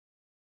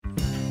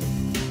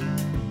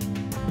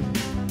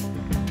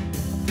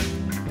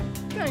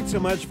Thanks so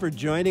much for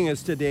joining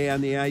us today on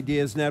the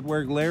Ideas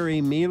Network.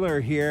 Larry Mueller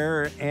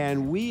here,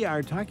 and we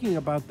are talking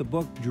about the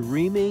book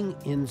Dreaming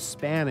in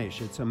Spanish.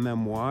 It's a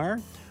memoir,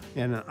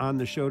 and on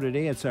the show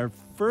today, it's our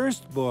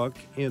first book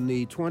in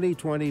the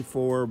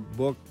 2024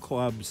 Book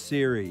Club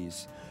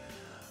series.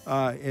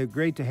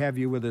 Great to have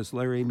you with us,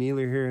 Larry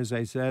Mueller here, as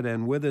I said,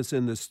 and with us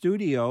in the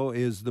studio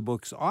is the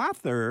book's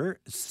author,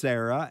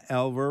 Sarah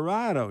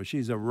Alvarado.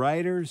 She's a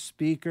writer,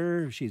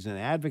 speaker, she's an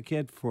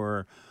advocate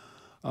for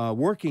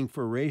working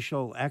for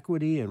racial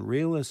equity in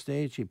real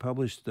estate. She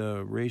published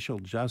the Racial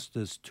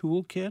Justice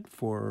Toolkit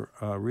for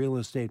real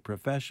estate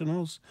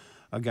professionals,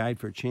 a guide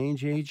for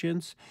change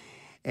agents,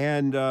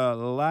 and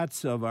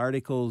lots of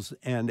articles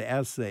and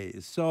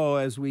essays. So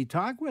as we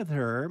talk with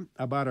her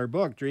about her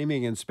book,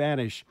 Dreaming in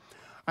Spanish,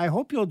 I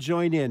hope you'll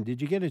join in.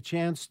 Did you get a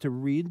chance to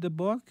read the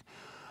book?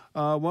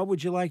 What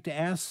would you like to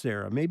ask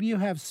Sarah? Maybe you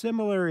have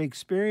similar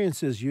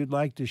experiences you'd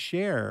like to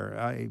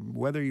share,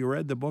 whether you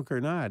read the book or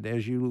not,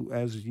 as you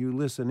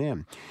listen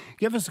in.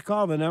 Give us a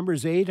call. The number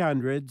is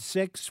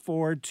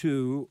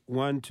 800-642-1234,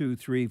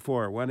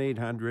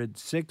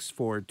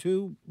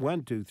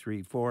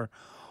 1-800-642-1234.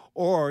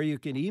 Or you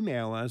can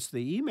email us.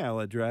 The email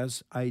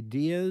address,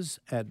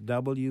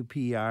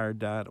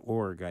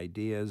 ideas@wpr.org,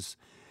 ideas@wpr.org.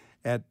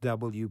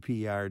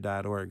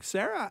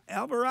 Sarah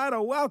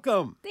Alvarado,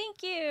 welcome.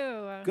 Thank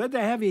you. Good to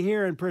have you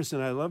here in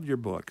person. I loved your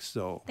book,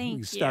 so Thank we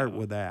you. start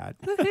with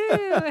that.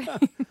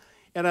 Woohoo.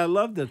 And I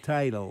love the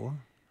title,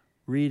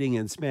 Reading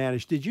in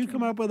Spanish. Did you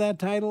come up with that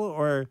title?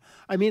 Or,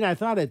 I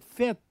thought it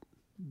fit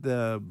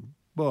the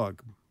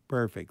book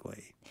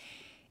perfectly.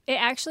 It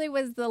actually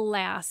was the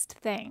last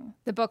thing.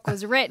 The book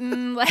was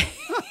written,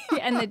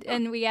 and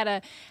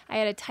I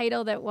had a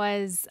title that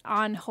was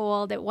on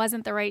hold. It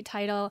wasn't the right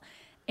title.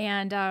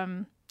 And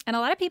a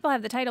lot of people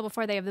have the title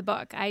before they have the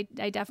book. I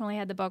definitely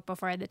had the book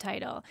before I had the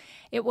title.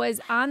 It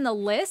was on the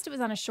list. It was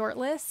on a short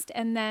list.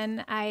 And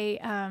then I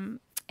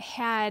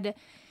had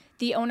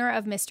the owner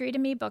of Mystery to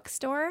Me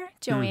Bookstore,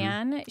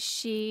 Joanne.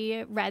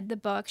 She read the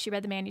book. She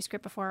read the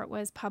manuscript before it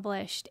was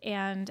published.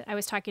 And I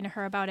was talking to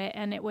her about it.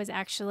 And it was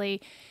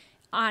actually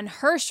on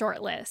her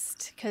short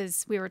list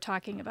because we were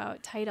talking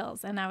about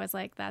titles. And I was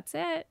like, that's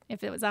it.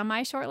 If it was on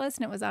my short list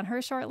and it was on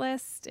her short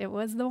list, it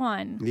was the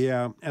one.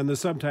 Yeah, and the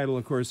subtitle,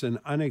 of course, An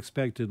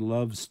Unexpected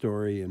Love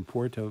Story in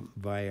Puerto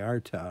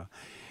Vallarta.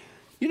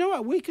 You know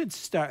what? We could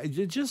start,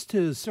 just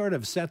to sort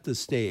of set the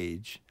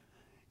stage,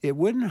 it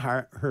wouldn't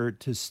hurt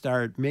to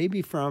start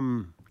maybe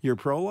from your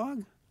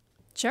prologue?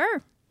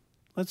 Sure.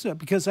 Let's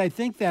because I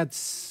think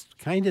that's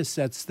kind of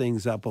sets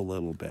things up a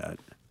little bit.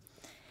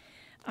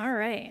 All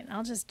right.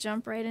 I'll just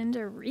jump right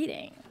into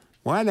reading.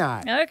 Why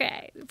not?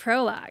 Okay.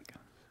 Prologue.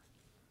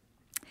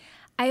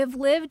 I have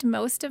lived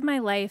most of my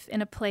life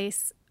in a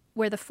place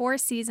where the four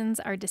seasons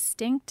are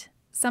distinct,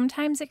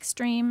 sometimes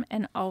extreme,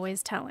 and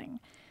always telling.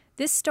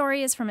 This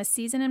story is from a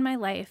season in my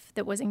life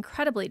that was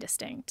incredibly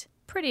distinct,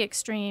 pretty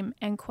extreme,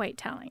 and quite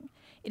telling.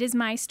 It is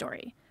my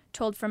story,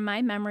 told from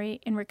my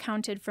memory and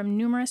recounted from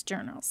numerous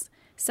journals.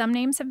 Some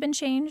names have been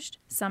changed,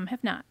 some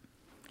have not.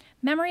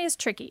 Memory is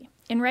tricky.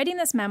 In writing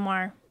this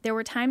memoir, there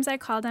were times I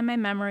called on my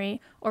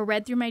memory or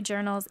read through my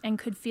journals and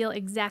could feel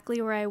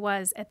exactly where I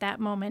was at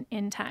that moment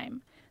in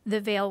time.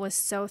 The veil was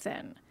so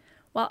thin.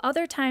 While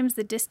other times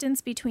the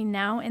distance between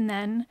now and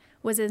then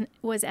was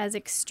as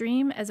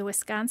extreme as a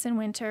Wisconsin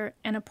winter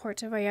and a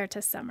Puerto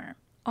Vallarta summer.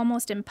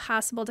 Almost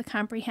impossible to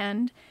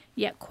comprehend,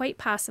 yet quite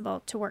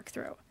possible to work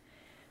through.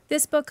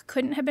 This book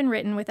couldn't have been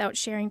written without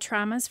sharing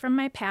traumas from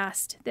my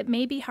past that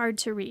may be hard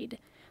to read.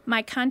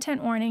 My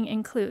content warning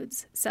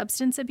includes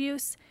substance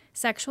abuse,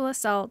 sexual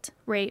assault,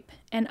 rape,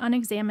 and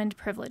unexamined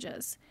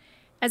privileges.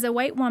 As a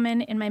white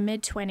woman in my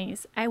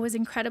mid-20s, I was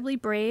incredibly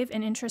brave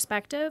and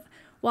introspective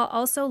while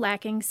also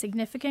lacking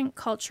significant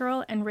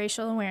cultural and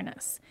racial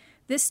awareness.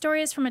 This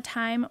story is from a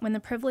time when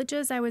the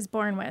privileges I was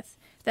born with,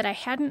 that I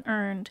hadn't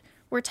earned,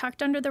 were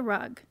tucked under the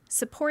rug,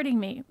 supporting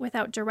me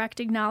without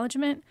direct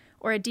acknowledgement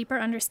or a deeper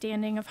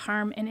understanding of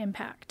harm and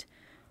impact.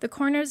 The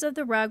corners of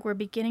the rug were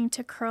beginning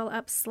to curl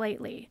up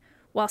slightly,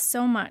 while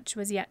so much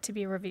was yet to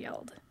be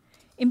revealed.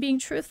 In being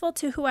truthful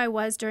to who I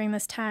was during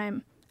this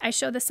time, I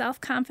show the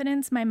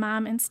self-confidence my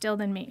mom instilled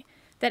in me,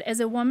 that as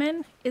a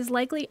woman is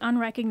likely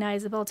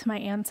unrecognizable to my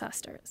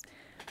ancestors.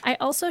 I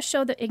also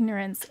show the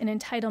ignorance and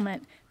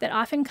entitlement that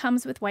often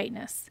comes with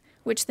whiteness,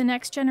 which the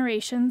next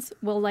generations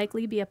will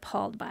likely be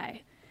appalled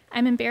by.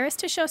 I'm embarrassed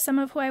to show some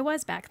of who I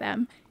was back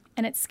then,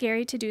 and it's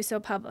scary to do so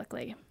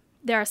publicly.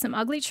 There are some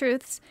ugly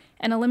truths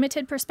and a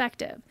limited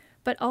perspective,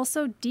 but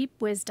also deep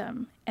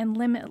wisdom and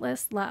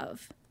limitless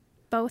love,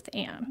 both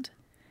and.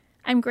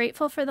 I'm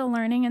grateful for the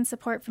learning and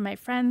support from my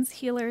friends,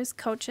 healers,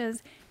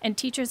 coaches, and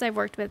teachers I've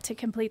worked with to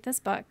complete this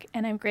book,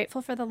 and I'm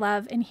grateful for the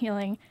love and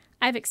healing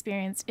I've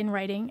experienced in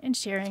writing and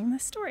sharing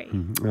this story.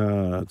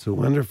 It's a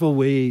wonderful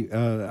way.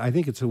 I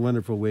think it's a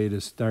wonderful way to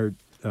start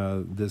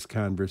this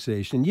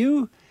conversation.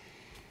 You've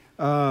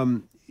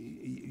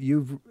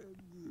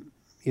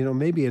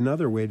maybe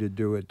another way to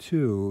do it,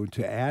 too,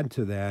 to add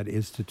to that,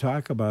 is to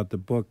talk about the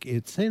book.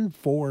 It's in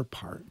 4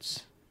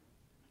 parts.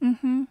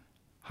 Mm-hmm.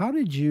 How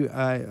did you?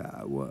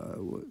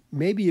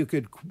 Maybe you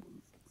could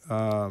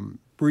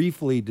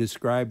briefly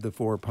describe the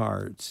 4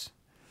 parts,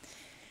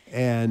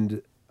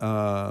 and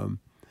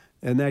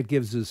that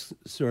gives us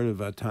sort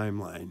of a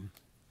timeline.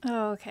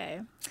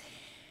 Okay.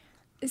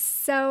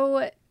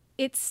 So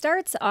it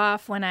starts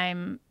off when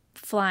I'm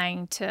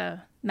flying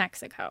to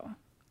Mexico.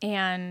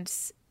 And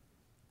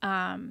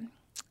so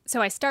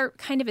I start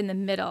kind of in the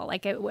middle.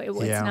 Like it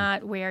was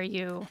not where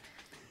you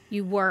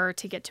were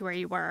to get to where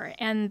you were.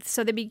 And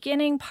so the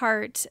beginning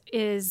part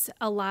is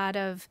a lot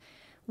of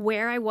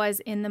where I was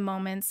in the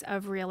moments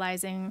of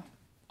realizing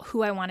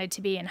who I wanted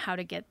to be and how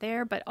to get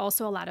there, but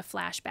also a lot of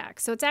flashbacks.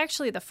 So it's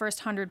actually the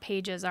first 100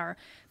 pages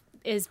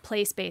is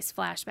place-based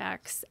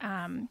flashbacks,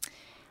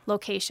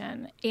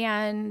 location.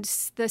 And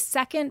the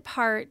second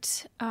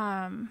part,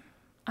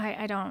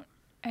 I don't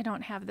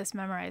have this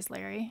memorized,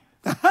 Larry.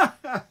 I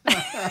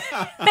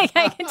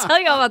can tell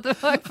you all about the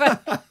book,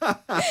 but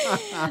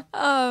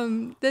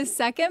the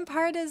second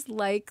part is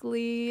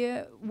likely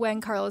when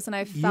Carlos and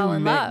I fell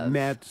in love.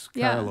 Met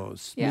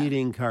Carlos, Yeah.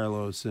 meeting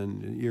Carlos,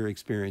 and your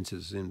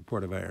experiences in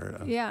Puerto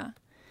Vallarta. Yeah.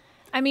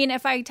 I mean,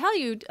 if I tell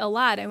you a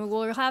lot, I mean,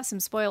 we'll have some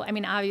spoil. I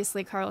mean,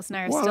 obviously, Carlos and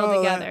I are still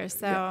together,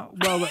 so. Yeah.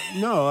 Well,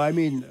 no, I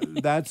mean,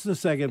 that's the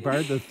second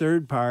part. The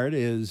third part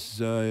is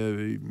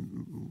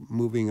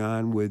moving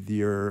on with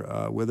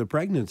your with a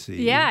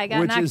pregnancy. Yeah, I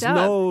got knocked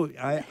up.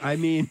 I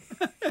mean,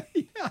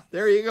 yeah,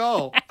 there you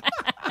go.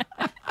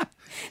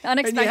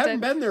 Unexpected. And you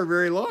haven't been there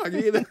very long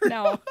either.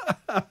 No.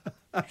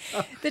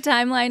 The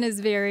timeline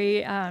is very,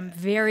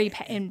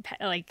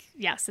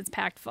 yes, it's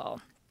packed full.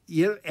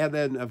 Yeah, and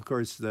then of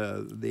course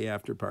the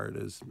after part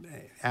is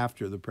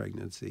after the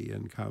pregnancy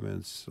and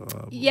comments.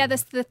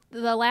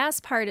 The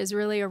last part is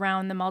really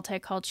around the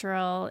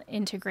multicultural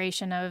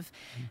integration of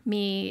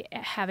me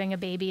having a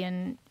baby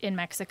in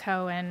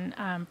Mexico and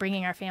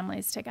bringing our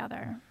families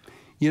together.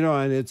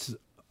 And it's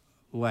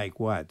like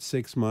what,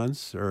 6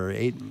 months or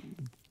 8?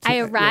 I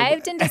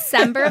arrived in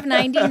December of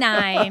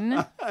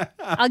 '99.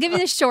 I'll give you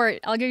the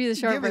short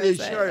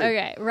version.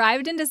 Okay,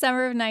 arrived in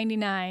December of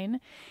 '99.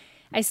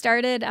 I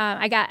started.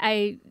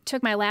 I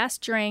took my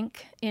last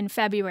drink in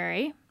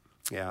February.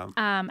 Yeah.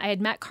 I had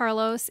met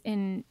Carlos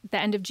in the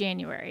end of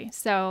January,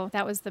 so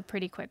that was the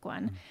pretty quick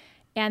one.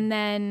 And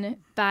then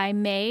by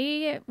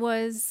May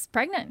was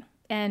pregnant,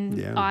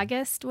 and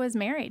August was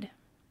married,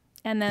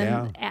 and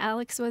then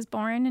Alex was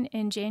born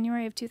in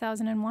January of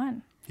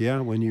 2001.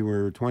 Yeah, when you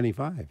were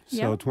 25,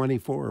 so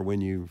 24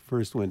 when you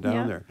first went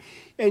down there,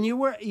 and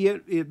you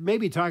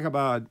maybe talk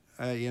about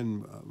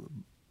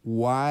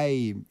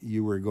why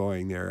you were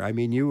going there. I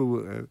mean,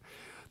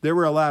 there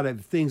were a lot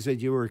of things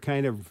that you were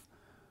kind of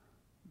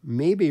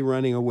maybe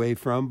running away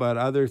from, but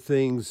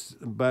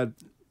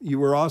you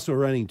were also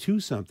running to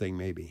something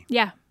maybe.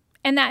 Yeah,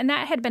 and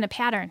that had been a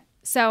pattern.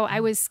 So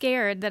I was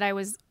scared that I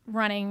was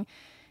running,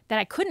 that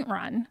I couldn't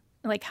run.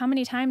 Like, how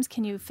many times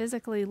can you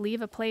physically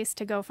leave a place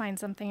to go find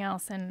something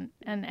else and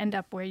end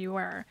up where you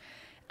were?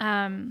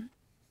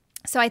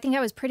 So I think I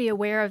was pretty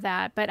aware of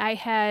that, but I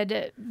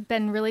had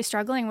been really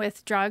struggling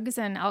with drugs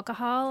and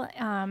alcohol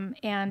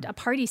and a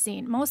party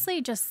scene,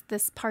 mostly just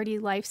this party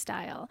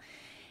lifestyle.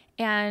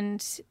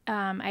 And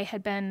I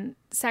had been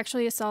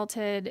sexually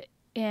assaulted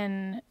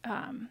in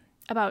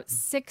about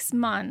 6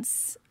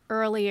 months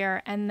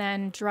earlier and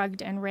then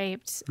drugged and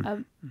raped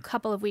a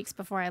couple of weeks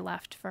before I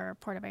left for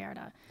Puerto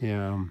Vallarta.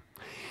 Yeah.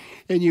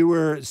 And you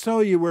were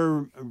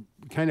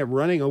kind of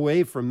running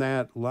away from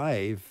that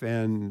life,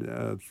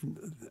 and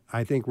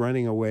I think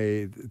running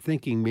away,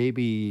 thinking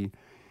maybe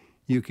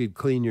you could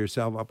clean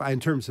yourself up in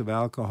terms of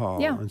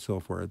alcohol and so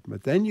forth.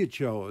 But then you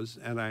chose,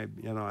 and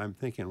I'm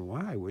thinking,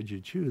 why would you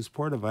choose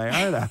Puerto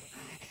Vallarta?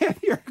 And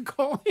you're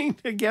going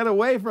to get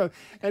away from,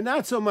 and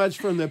not so much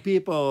from the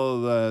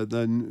people,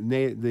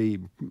 the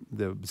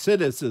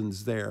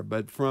citizens there,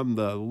 but from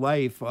the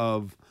life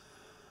of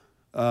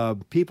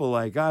people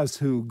like us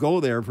who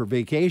go there for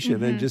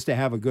vacation and just to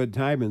have a good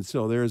time. And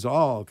so there's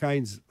all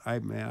kinds. I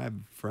have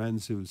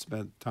friends who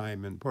spent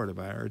time in Puerto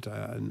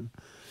Vallarta, and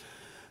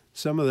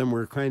some of them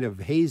were kind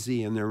of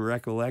hazy in their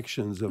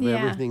recollections of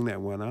everything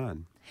that went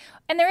on.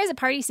 And there is a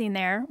party scene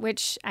there,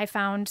 which I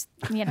found,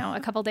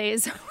 a couple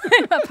days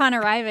upon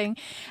arriving.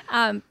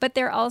 But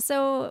there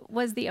also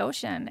was the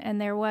ocean, and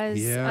there was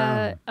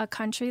a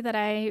country that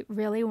I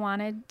really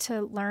wanted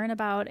to learn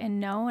about and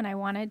know, and I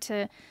wanted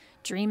to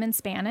dream in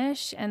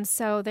Spanish. And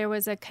so there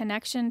was a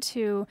connection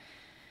to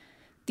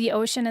the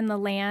ocean and the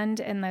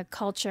land and the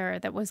culture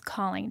that was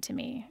calling to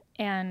me.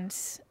 And,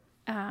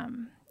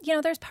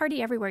 there's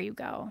party everywhere you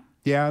go.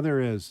 Yeah, there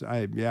is.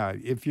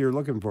 If you're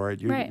looking for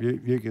it,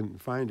 you can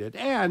find it.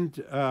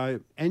 And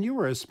you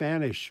were a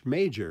Spanish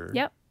major.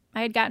 Yep.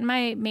 I had gotten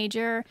my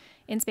major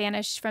in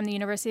Spanish from the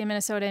University of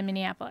Minnesota in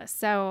Minneapolis.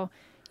 So,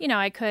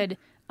 I could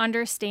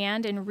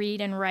understand and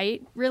read and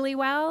write really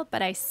well,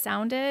 but I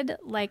sounded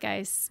like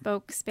I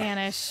spoke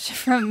Spanish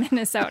from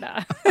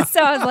Minnesota.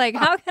 So I was like,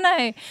 how can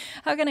I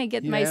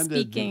get my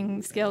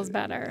speaking skills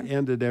better?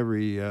 Ended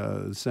every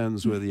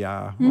sentence with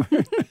 "yeah."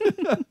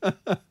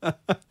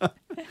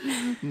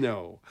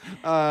 No.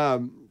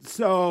 And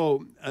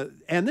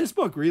this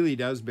book really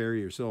does bare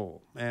your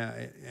soul.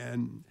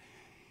 And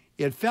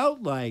it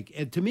felt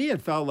like, to me,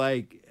 it felt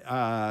like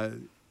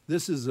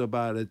this is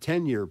about a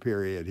 10-year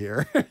period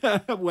here.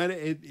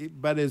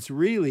 But it's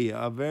really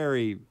a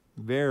very,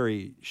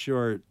 very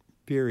short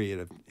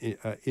period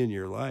in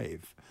your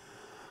life.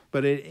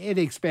 But it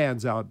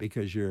expands out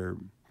because you're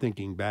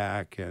thinking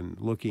back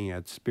and looking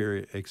at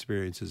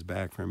experiences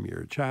back from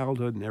your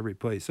childhood and every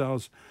place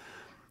else.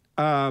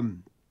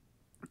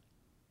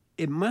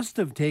 It must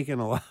have taken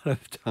a lot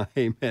of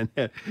time and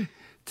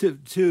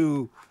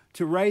to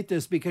write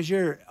this, because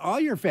all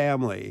your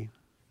family,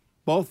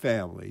 both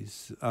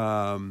families,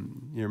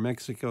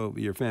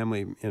 your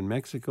family in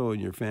Mexico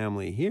and your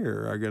family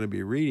here are going to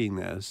be reading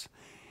this,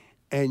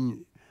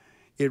 and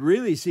it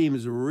really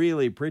seems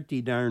really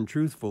pretty darn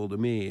truthful to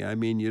me. I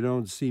mean, you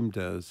don't seem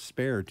to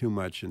spare too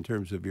much in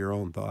terms of your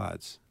own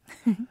thoughts.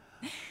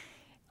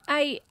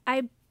 I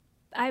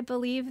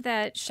believe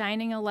that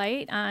shining a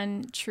light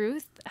on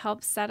truth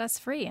helps set us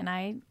free. And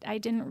I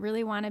didn't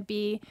really want to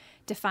be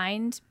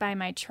defined by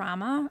my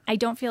trauma. I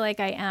don't feel like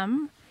I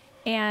am.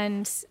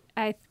 And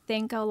I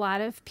think a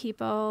lot of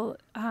people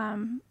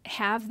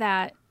have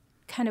that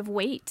kind of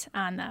weight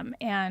on them.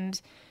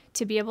 And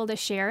to be able to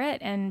share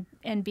it and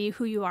be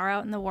who you are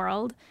out in the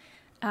world,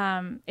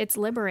 it's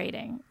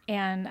liberating.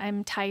 And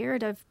I'm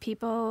tired of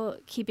people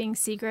keeping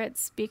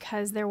secrets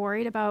because they're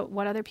worried about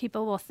what other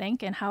people will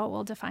think and how it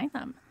will define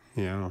them.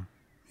 Yeah.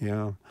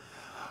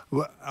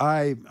 Well,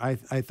 I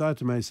thought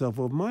to myself,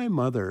 well, my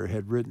mother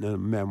had written a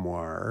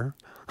memoir.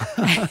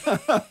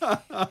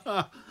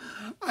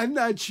 I'm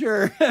not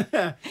sure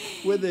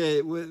with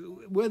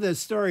a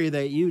story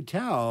that you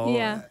tell.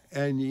 Yeah.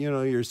 And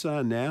your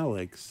son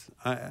Alex,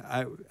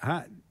 how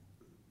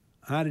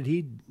did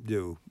he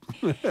do?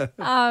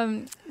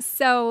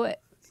 So.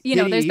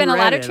 There's been a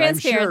lot of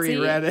transparency. I'm sure he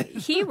read it.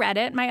 He read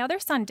it. My other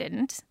son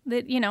didn't.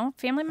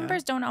 Family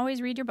members don't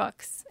always read your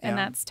books, and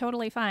that's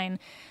totally fine.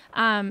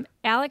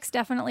 Alex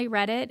definitely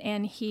read it,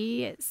 and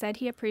he said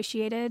he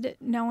appreciated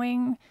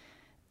knowing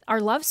our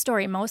love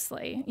story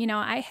mostly.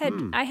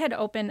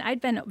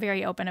 I'd been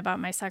very open about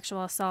my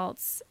sexual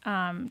assaults,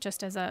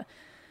 just as a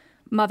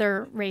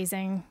mother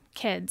raising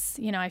kids.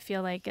 I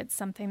feel like it's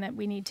something that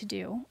we need to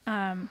do.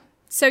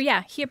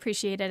 He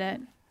appreciated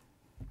it,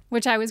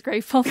 which I was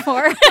grateful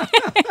for.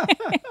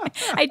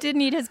 I did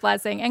need his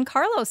blessing. And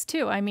Carlos,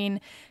 too. I mean,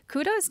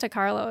 kudos to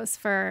Carlos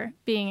for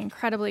being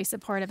incredibly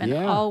supportive and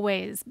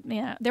always,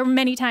 there were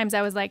many times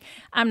I was like,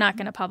 I'm not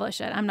going to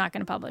publish it.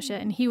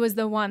 And he was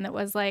the one that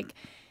was like,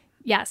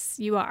 yes,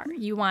 you are.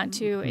 You want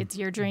to. It's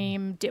your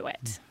dream. Do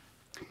it.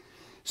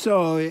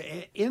 So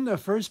in the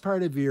first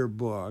part of your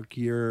book,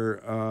 there's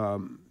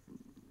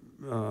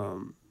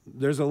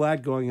a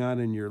lot going on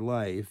in your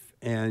life,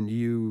 and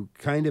you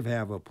kind of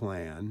have a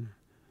plan.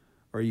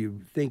 Or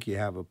you think you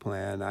have a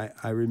plan.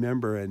 I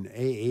remember an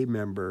AA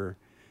member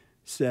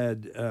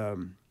said,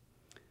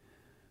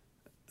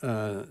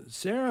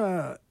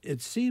 Sarah, it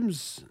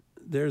seems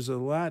there's a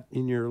lot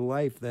in your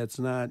life that's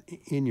not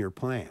in your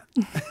plan.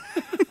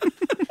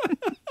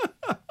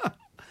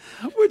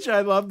 Which I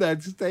love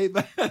that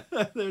statement.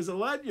 There's a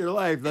lot in your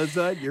life that's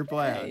not in your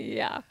plan.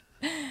 Yeah.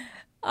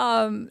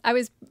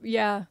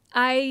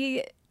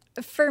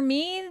 For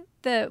me,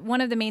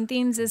 one of the main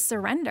themes is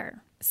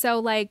surrender.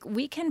 So,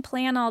 we can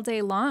plan all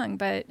day long,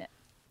 but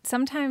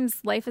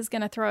sometimes life is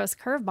going to throw us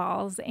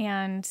curveballs,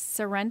 and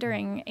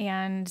surrendering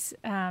and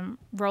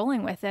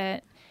rolling with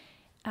it,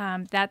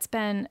 that's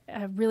been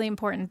a really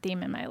important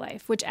theme in my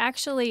life, which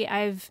actually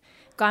I've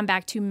gone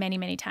back to many,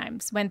 many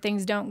times. When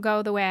things don't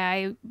go the way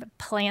I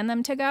plan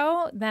them to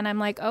go, then I'm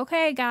like,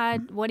 okay,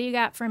 God, what do you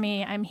got for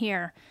me? I'm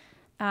here.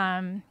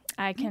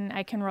 I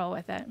can roll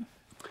with it.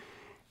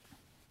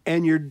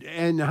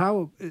 And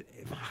how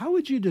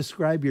would you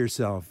describe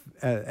yourself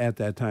at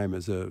that time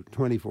as a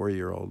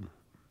 24-year-old?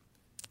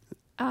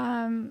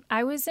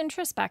 I was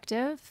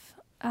introspective,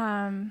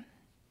 and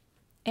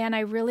I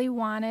really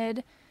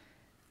wanted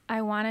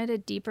a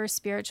deeper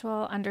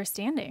spiritual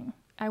understanding.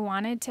 I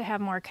wanted to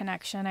have more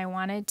connection. I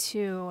wanted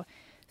to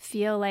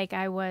feel like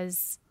I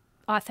was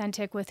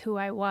authentic with who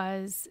I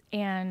was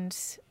and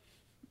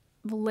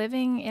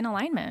living in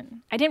alignment.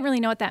 I didn't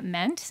really know what that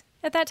meant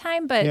at that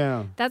time, but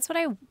that's what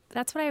I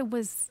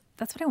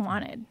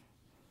wanted.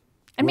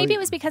 And maybe it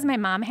was because my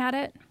mom had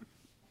it.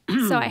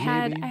 So I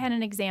had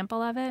an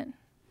example of it.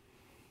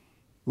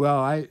 Well,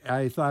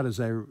 I thought as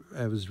I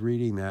was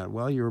reading that,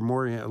 well, you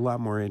were a lot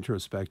more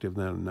introspective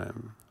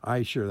than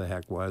I sure the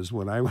heck was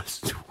when I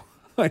was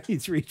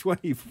 23,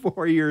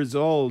 24 years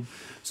old.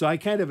 So I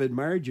kind of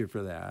admired you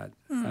for that.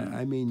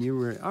 I mean, you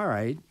were, all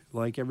right,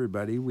 like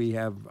everybody, we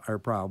have our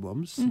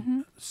problems.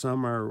 Mm-hmm.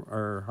 Some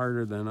are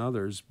harder than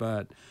others,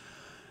 but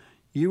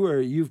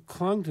you've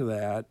clung to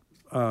that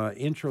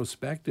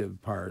introspective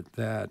part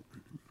that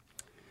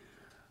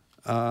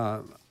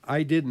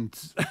I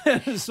didn't.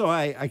 So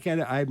I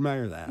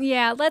admire that.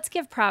 Yeah, let's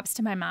give props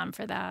to my mom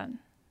for that.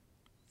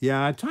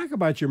 Yeah, talk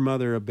about your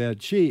mother a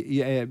bit.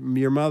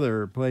 Your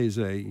mother plays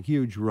a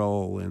huge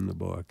role in the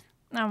book.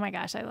 Oh my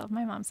gosh, I love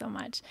my mom so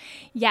much.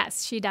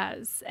 Yes, she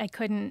does. I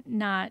couldn't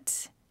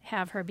not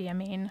have her be a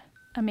main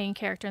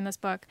character in this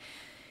book.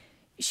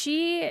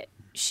 She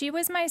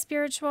was my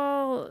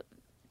spiritual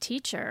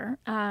teacher,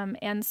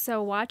 and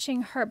so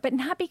watching her, but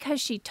not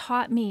because she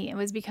taught me, it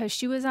was because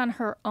she was on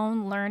her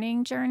own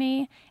learning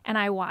journey, and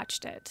I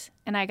watched it,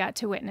 and I got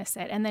to witness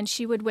it. And then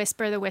she would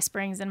whisper the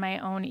whisperings in my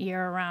own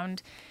ear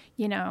around,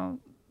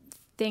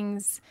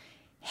 things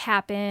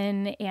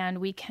happen, and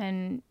we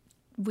can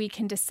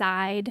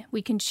decide,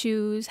 we can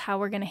choose how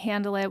we're going to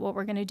handle it, what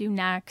we're going to do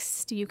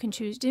next. You can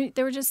choose.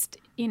 There were just,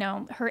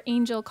 her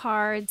angel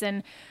cards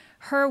and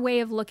her way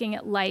of looking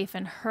at life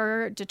and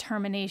her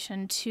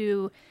determination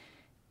to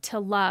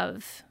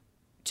love.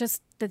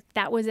 Just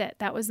that was it.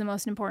 That was the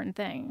most important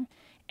thing.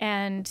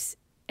 And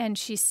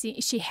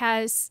she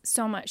had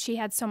so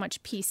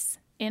much peace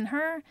in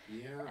her.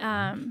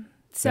 Yeah.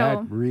 So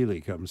that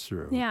really comes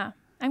through. Yeah,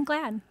 I'm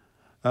glad.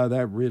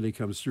 That really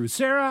comes through.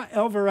 Sarah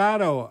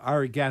Alvarado,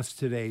 our guest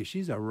today.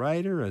 She's a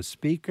writer, a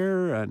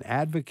speaker, an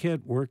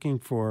advocate working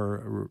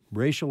for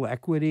racial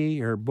equity.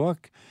 Her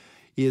book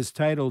is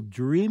titled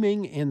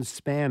Dreaming in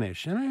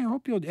Spanish. And I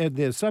hope you'll add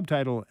the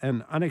subtitle,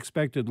 An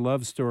Unexpected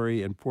Love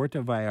Story in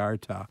Puerto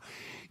Vallarta.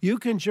 You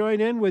can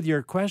join in with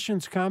your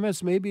questions,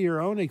 comments, maybe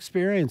your own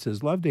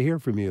experiences. Love to hear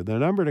from you. The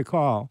number to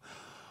call,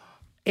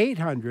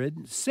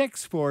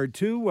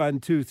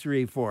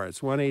 800-642-1234. It's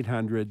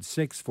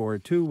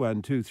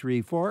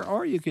 1-800-642-1234.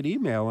 Or you could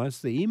email us.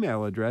 The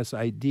email address,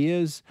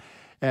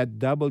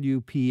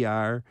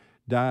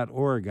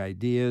 ideas@wpr.org.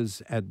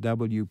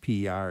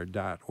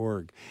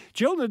 Ideas@wpr.org.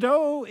 Jill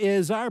Nadeau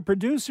is our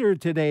producer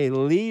today.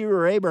 Lee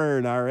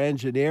Rayburn, our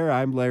engineer.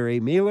 I'm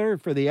Larry Mueller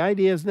for the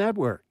Ideas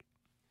Network.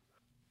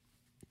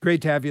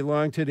 Great to have you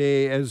along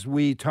today as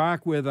we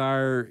talk with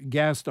our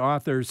guest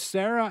author,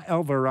 Sarah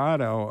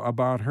Alvarado,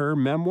 about her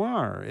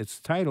memoir. It's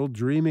titled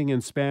Dreaming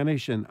in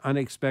Spanish, An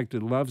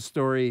Unexpected Love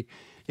Story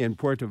in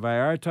Puerto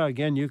Vallarta.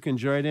 Again, you can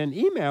join in.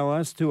 Email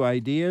us to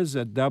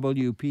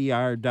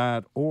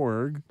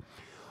ideas@wpr.org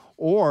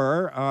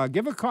or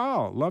give a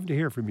call. Love to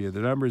hear from you.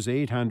 The number is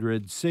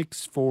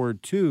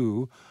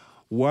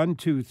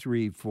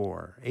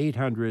 800-642-1234.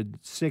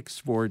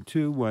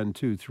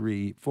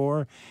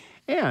 800-642-1234.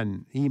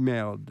 And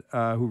emailed,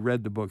 who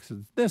read the book,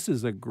 says, this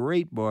is a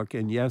great book,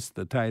 and yes,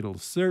 the title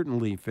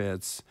certainly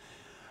fits.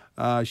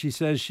 She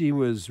says she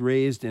was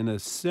raised in a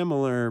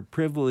similar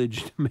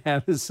privileged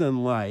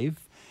Madison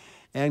life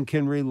and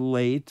can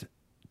relate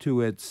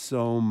to it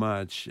so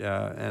much.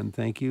 And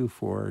thank you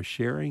for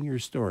sharing your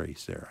story,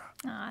 Sarah.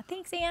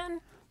 Thanks,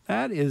 Ann.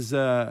 That is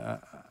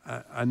a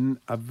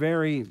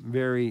very,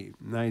 very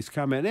nice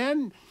comment.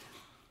 And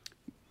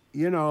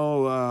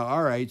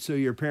all right, so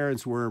your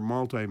parents were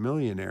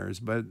multimillionaires,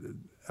 but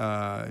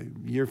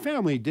your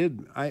family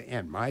did,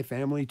 and my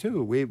family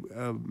too, we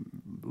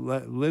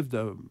lived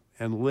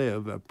and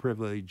live a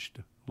privileged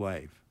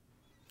life.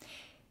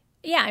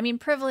 Yeah, I mean,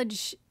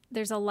 privilege,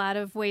 there's a lot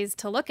of ways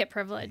to look at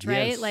privilege,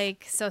 right? Yes.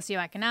 Like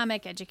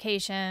socioeconomic,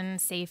 education,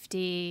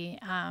 safety.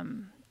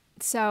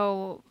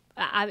 So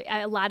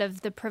a lot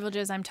of the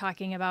privileges I'm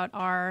talking about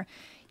are,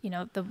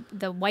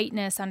 the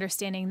whiteness,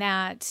 understanding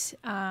that,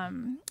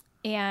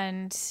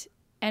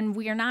 and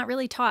we are not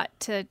really taught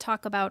to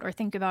talk about or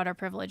think about our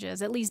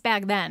privileges, at least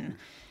back then,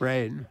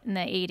 right, in the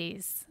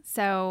 80s.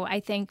 So I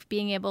think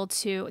being able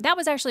to, that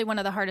was actually one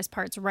of the hardest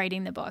parts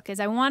writing the book,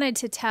 is I wanted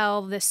to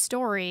tell this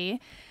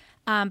story,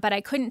 but I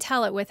couldn't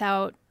tell it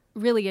without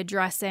really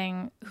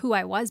addressing who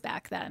I was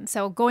back then.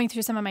 So going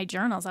through some of my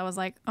journals, I was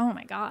like, oh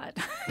my God,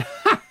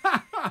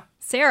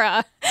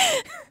 Sarah,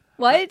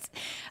 what?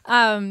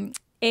 And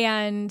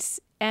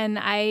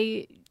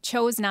I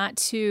chose not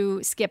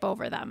to skip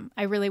over them.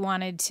 I really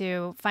wanted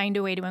to find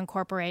a way to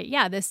incorporate,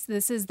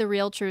 this is the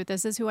real truth.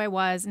 This is who I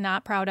was,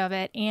 not proud of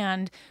it.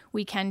 And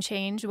we can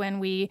change when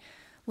we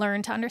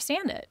learn to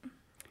understand it.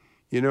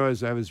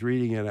 As I was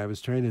reading it, I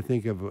was trying to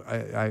think of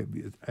a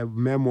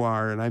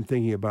memoir, and I'm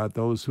thinking about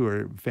those who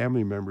are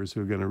family members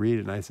who are going to read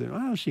it. And I said,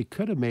 well, she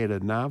could have made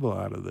a novel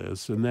out of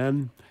this. And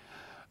then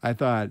I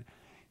thought,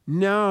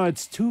 no,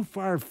 it's too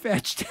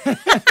far-fetched.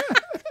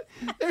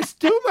 There's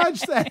too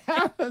much that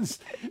happens.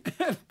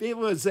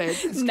 People would say,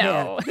 this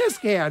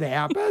can't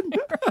happen.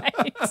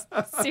 Right.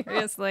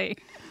 Seriously.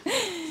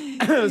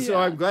 So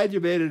I'm glad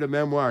you made it a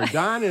memoir.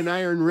 Don in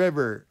Iron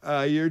River,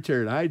 your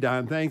turn. Hi,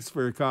 Don. Thanks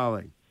for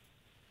calling.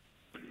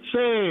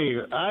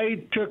 Say,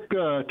 I took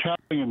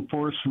Italian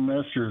 4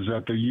 semesters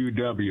at the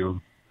UW,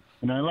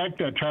 and I like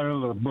that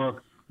title of the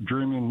book,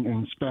 Dreaming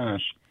in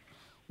Spanish.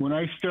 When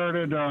I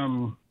started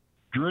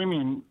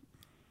dreaming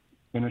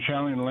in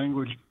Italian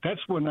language,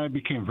 that's when I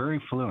became very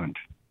fluent.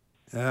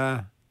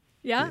 Yeah.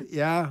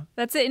 Yeah.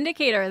 That's an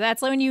indicator.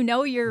 That's when you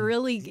know you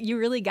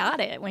really got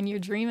it, when you're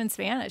dreaming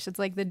Spanish. It's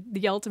like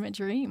the ultimate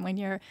dream when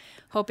you're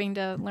hoping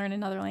to learn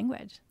another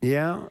language.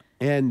 Yeah.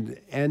 And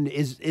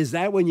is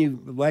that when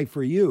you, like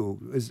for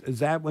you, is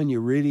that when you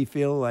really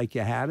feel like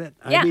you had it?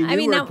 Yeah, I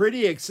mean, you were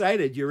pretty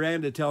excited. You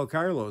ran to tell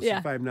Carlos,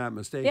 if I'm not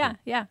mistaken.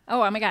 Yeah.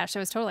 Oh my gosh, I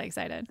was totally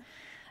excited.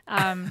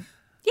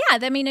 Yeah,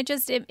 I mean,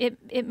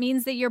 it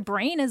means that your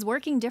brain is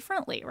working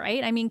differently,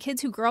 right? I mean,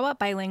 kids who grow up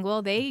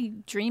bilingual, they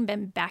dream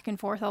back and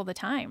forth all the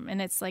time,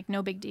 and it's like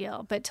no big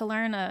deal. But to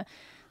learn a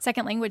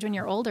second language when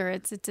you're older,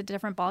 it's a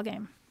different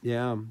ballgame.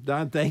 Yeah.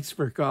 Don, thanks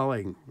for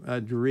calling.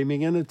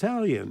 Dreaming in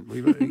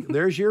Italian.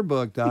 There's your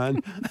book,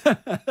 Don.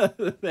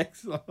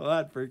 Thanks a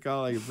lot for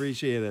calling.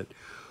 Appreciate it.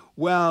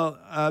 Well,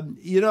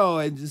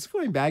 and just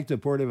going back to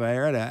Puerto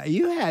Vallarta,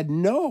 you had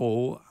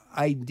no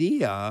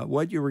idea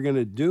what you were going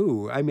to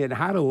do. I mean,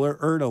 how to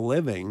earn a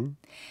living.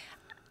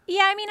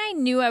 Yeah, I mean, I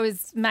knew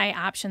my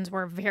options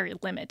were very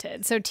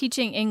limited. So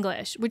teaching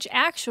English, which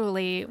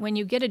actually, when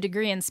you get a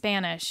degree in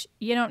Spanish,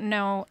 you don't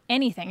know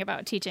anything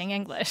about teaching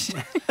English.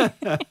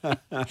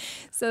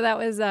 So that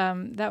was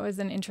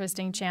an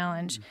interesting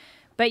challenge.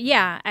 But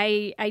yeah,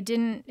 I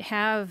didn't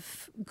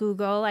have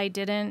Google. I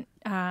didn't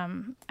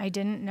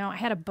know. I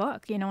had a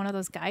book, one of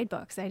those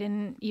guidebooks. I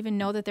didn't even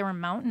know that there were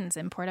mountains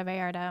in Puerto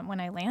Vallarta when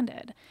I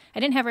landed.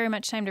 I didn't have very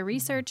much time to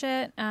research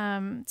it.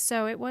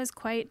 So it was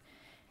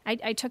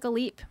I took a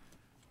leap.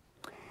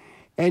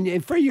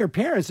 And for your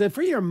parents, and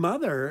for your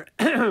mother,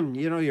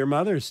 your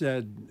mother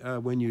said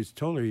when you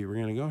told her you were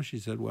going to go, she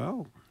said,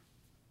 well,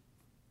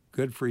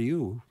 good for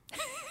you.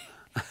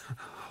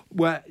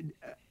 What?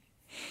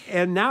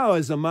 And now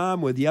as a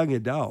mom with young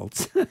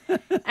adults.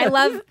 I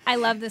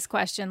love this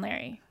question,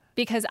 Larry,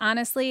 because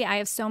honestly, I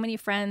have so many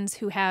friends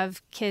who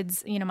have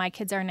kids, my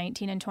kids are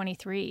 19 and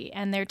 23,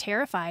 and they're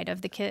terrified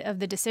of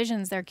the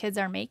decisions their kids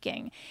are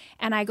making.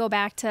 And I go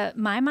back to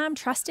my mom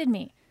trusted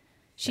me.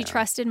 She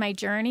trusted my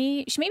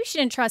journey. Maybe she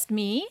didn't trust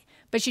me,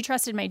 but she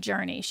trusted my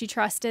journey. She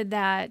trusted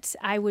that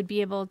I would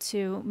be able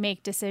to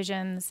make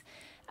decisions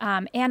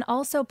and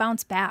also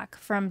bounce back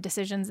from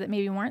decisions that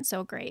maybe weren't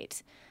so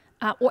great.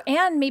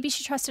 And maybe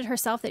she trusted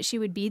herself that she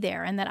would be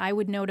there and that I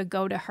would know to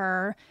go to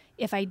her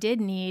if I did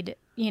need,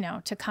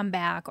 to come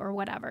back or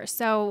whatever.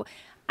 So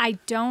I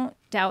don't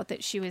doubt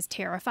that she was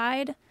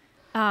terrified.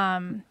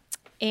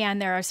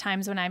 And there are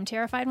times when I'm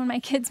terrified when my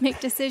kids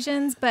make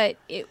decisions, but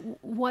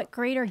what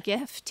greater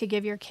gift to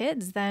give your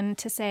kids than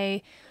to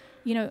say,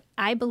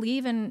 I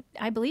believe in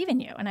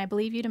you and I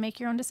believe you to make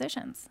your own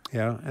decisions.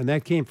 Yeah, and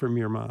that came from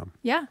your mom.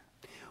 Yeah.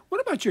 What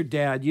about your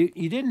dad?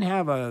 You didn't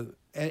have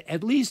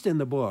at least in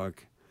the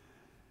book,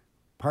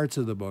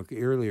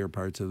 earlier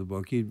parts of the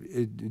book,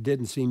 it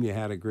didn't seem you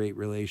had a great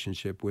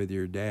relationship with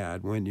your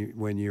dad when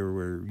you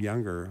were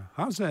younger.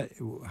 How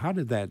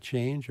did that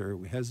change, or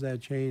has that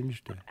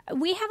changed?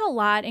 We have a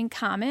lot in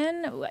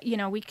common.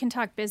 We can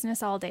talk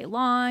business all day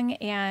long,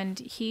 and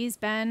he's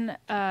been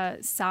a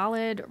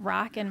solid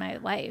rock in my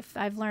life.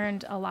 I've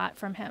learned a lot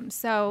from him.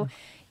 So,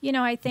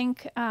 I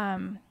think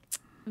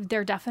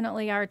there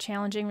definitely are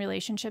challenging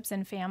relationships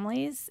in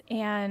families.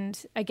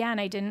 And again,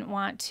 I didn't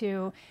want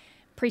to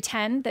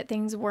pretend that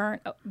things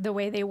weren't the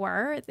way they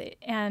were.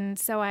 And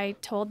so I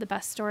told the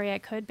best story I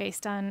could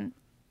based on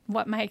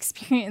what my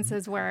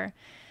experiences were.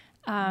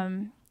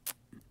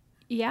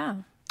 Yeah.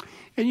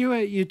 And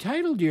you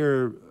titled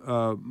your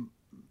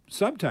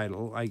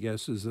subtitle, I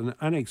guess, is An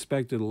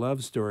Unexpected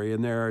Love Story.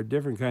 And there are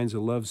different kinds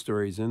of love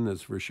stories in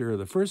this for sure.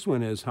 The first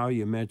one is how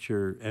you met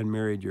and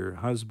married your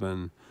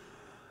husband.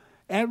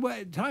 And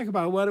talk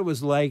about what it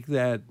was like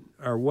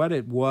or what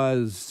it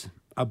was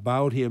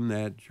about him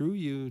that drew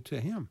you to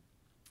him.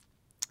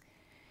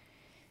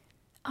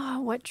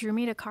 Oh, what drew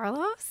me to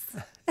Carlos?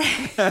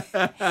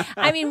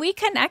 I mean, we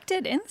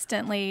connected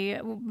instantly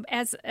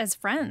as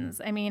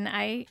friends. I mean,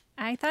 I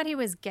thought he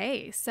was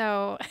gay,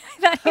 so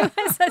I thought he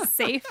was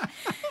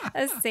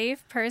a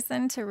safe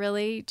person to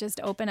really just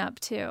open up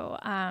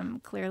to.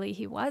 Clearly,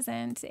 he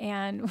wasn't,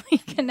 and we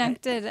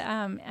connected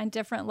on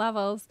different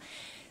levels.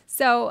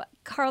 So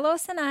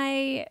Carlos and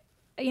I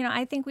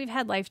think we've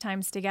had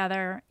lifetimes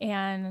together,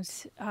 and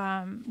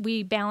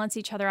we balance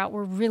each other out.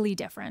 We're really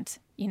different.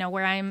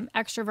 Where I'm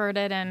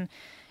extroverted and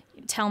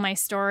tell my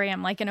story,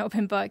 I'm like an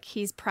open book.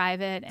 He's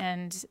private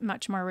and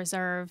much more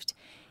reserved,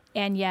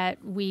 and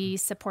yet we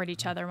support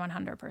each other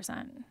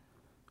 100%.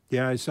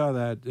 Yeah, I saw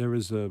that. There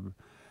was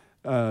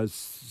a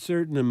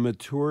certain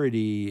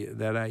maturity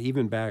that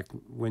even back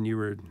when you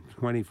were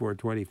 24,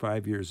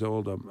 25 years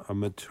old, a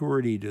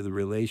maturity to the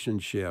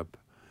relationship.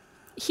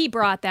 He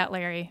brought that,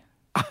 Larry.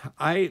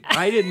 I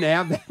didn't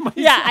have that myself.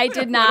 Yeah, I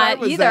did not when I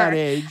was either. That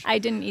age. I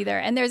didn't either.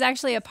 And there's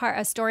actually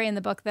a story in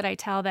the book that I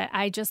tell that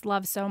I just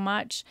love so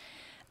much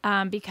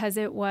because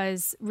it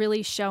was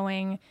really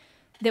showing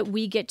that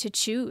we get to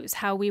choose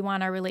how we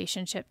want our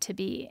relationship to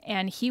be.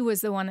 And he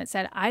was the one that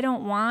said, I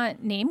don't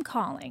want name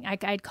calling.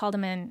 I'd called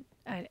him in,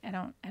 I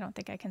don't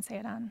think I can say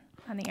it on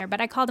the air,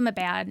 but I called him a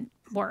bad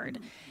word.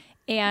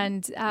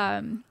 And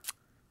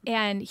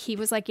he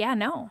was like, yeah,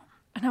 no.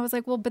 And I was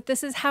like, well, but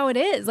this is how it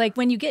is. Like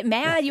when you get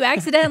mad, you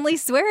accidentally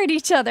swear at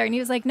each other. And he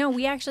was like, no,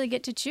 we actually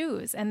get to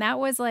choose. And that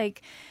was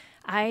like,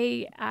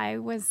 I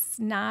was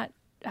not,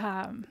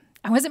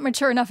 I wasn't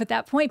mature enough at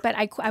that point, but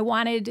I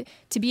wanted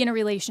to be in a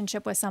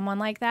relationship with someone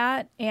like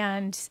that.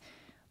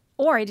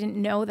 Or I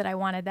didn't know that I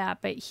wanted that,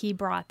 but he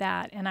brought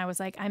that. And I was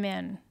like, I'm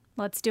in.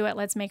 Let's do it.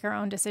 Let's make our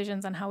own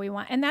decisions on how we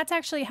want. And that's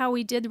actually how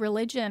we did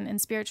religion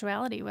and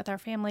spirituality with our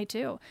family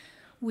too.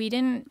 We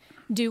didn't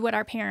do what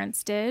our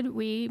parents did.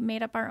 We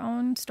made up our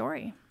own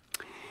story.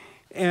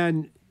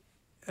 And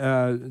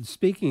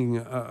speaking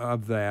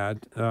of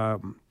that,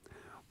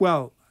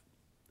 well,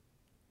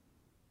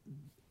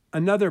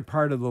 another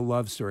part of the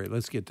love story.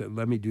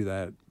 Let me do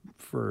that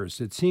first.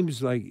 It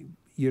seems like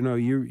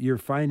you're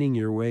finding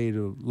your way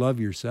to love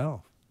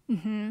yourself.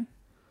 Mm-hmm.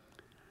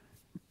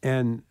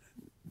 And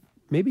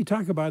maybe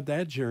talk about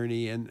that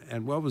journey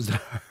and what was the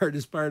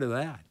hardest part of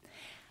that.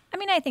 I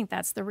mean, I think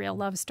that's the real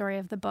love story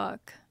of the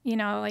book.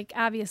 Like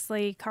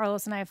obviously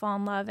Carlos and I fall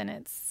in love and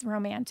it's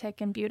romantic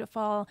and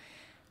beautiful.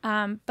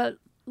 But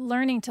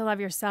learning to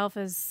love yourself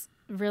is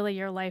really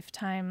your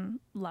lifetime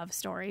love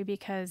story,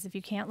 because if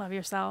you can't love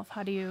yourself,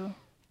 how do you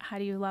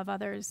love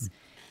others?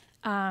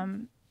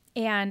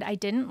 And I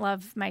didn't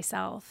love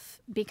myself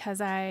because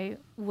I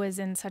was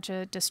in such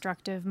a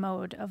destructive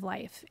mode of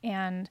life,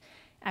 and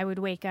I would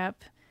wake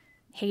up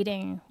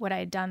hating what I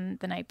had done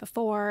the night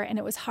before. And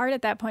it was hard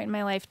at that point in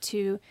my life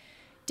to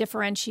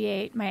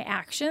differentiate my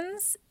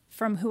actions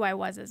from who I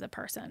was as a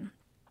person.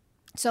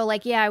 So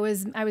I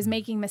was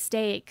making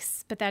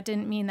mistakes, but that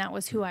didn't mean that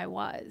was who I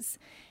was.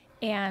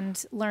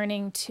 And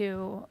learning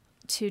to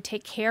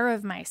take care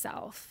of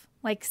myself,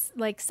 like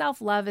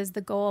self-love is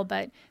the goal,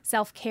 but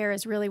self-care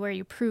is really where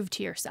you prove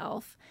to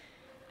yourself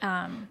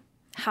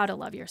how to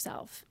love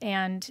yourself.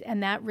 And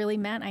that really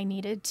meant I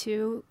needed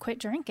to quit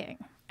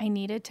drinking.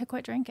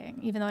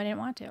 Even though I didn't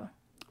want to.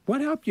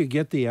 What helped you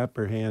get the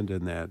upper hand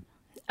in that?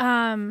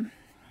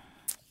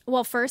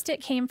 Well, first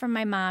it came from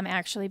my mom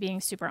actually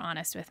being super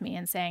honest with me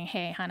and saying,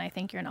 "Hey, hon, I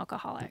think you're an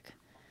alcoholic."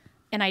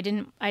 And I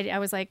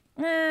was like,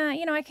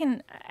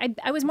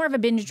 I was more of a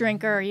binge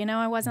drinker,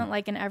 I wasn't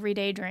like an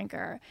everyday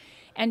drinker.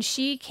 And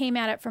she came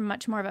at it from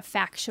much more of a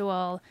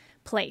factual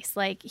place.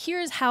 Like,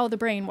 here's how the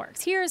brain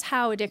works. Here's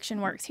how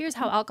addiction works. Here's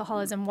how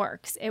alcoholism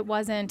works. It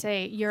wasn't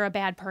you're a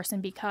bad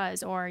person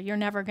because, or you're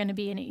never going to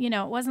be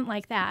it wasn't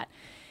like that.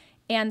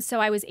 And so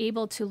I was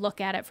able to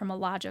look at it from a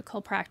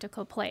logical,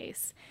 practical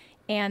place.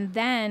 And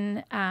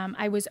then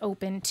I was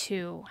open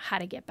to how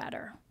to get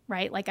better,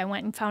 right? Like I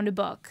went and found a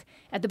book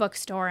at the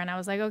bookstore and I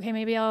was like, okay,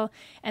 maybe and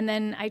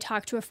then I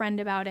talked to a friend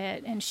about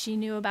it and she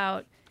knew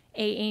about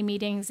AA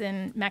meetings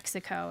in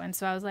Mexico. And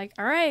so I was like,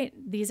 all right,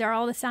 these are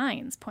all the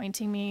signs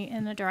pointing me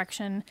in a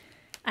direction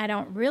I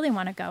don't really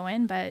want to go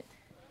in, but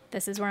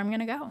this is where I'm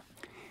going to go.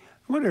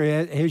 I wonder,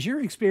 has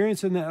your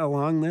experience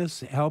along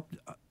this helped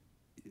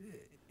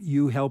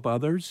you help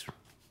others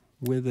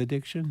with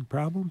addiction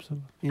problems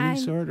of any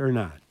sort or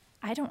not?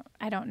 I don't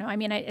know. I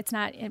mean, it's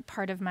not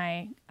part of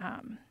my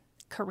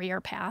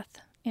career path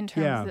in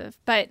terms of,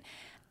 but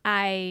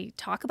I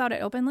talk about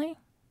it openly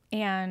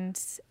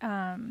and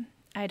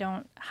I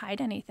don't hide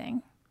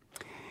anything.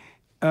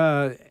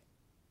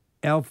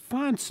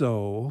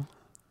 Alfonso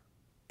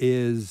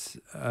was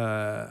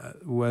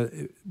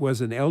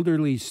an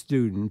elderly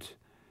student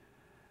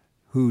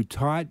who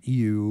taught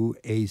you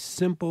a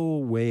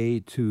simple way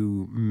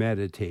to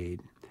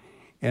meditate.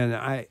 And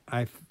at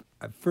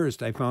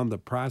first I found the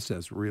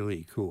process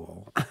really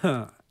cool.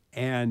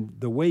 And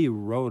the way you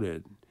wrote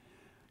it,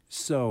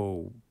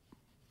 so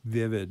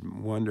vivid,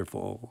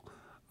 wonderful.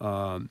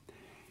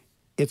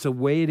 It's a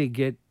way to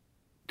get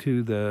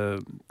to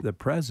the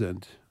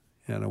present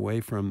and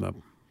away from the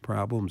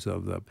problems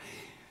of the...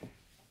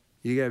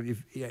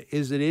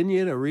 is it in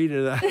you to read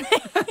it?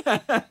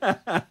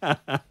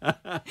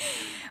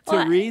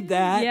 Read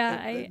that? Yeah,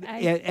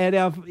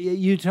 and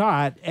you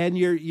taught, and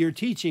you're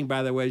teaching.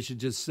 By the way, I should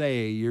just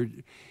say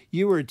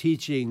you were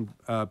teaching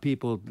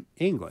people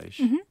English,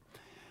 mm-hmm.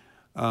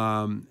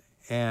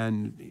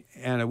 And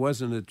it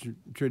wasn't a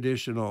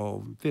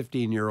traditional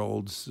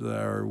 15-year-olds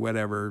or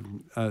whatever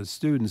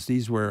students.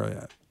 These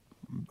were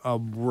a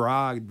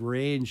broad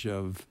range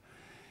of.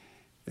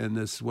 And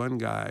this one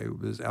guy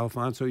was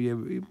Alfonso.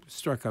 You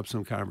struck up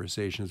some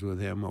conversations with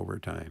him over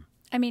time.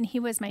 I mean, he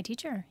was my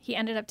teacher. He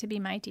ended up to be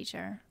my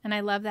teacher. And I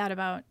love that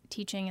about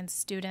teaching and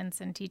students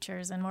and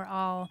teachers. And we're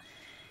all,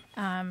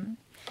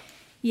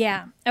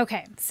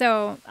 Okay.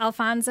 So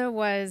Alfonso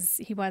was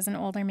an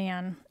older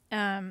man.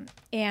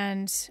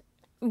 And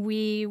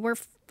we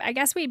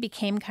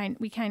became kind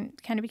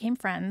of became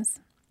friends.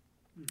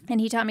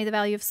 And he taught me the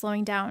value of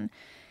slowing down.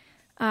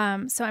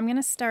 So I'm going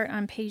to start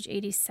on page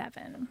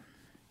 87.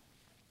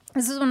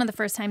 This was one of the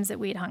first times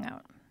that we'd hung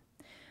out.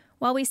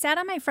 While we sat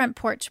on my front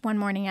porch one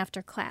morning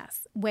after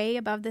class, way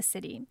above the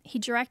city, he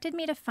directed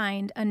me to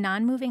find a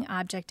non-moving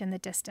object in the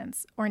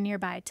distance or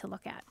nearby to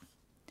look at.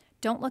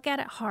 Don't look at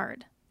it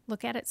hard.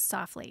 Look at it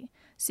softly,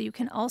 so you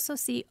can also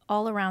see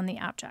all around the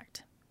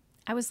object.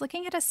 I was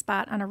looking at a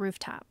spot on a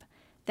rooftop.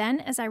 Then,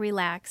 as I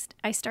relaxed,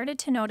 I started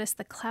to notice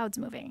the clouds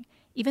moving,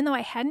 even though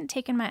I hadn't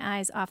taken my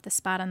eyes off the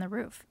spot on the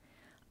roof.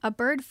 A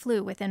bird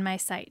flew within my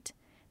sight.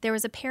 There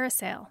was a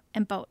parasail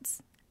and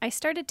boats. I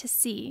started to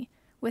see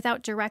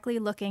without directly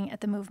looking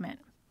at the movement.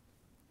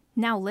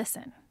 Now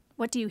listen.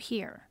 What do you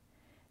hear?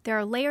 There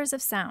are layers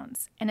of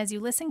sounds, and as you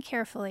listen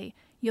carefully,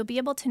 you'll be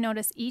able to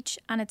notice each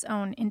on its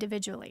own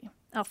individually.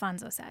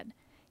 Alfonso said.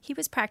 He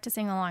was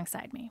practicing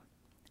alongside me.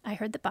 I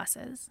heard the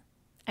buses.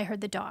 I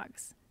heard the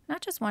dogs.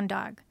 Not just one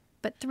dog,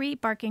 but 3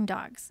 barking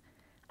dogs.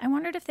 I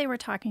wondered if they were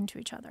talking to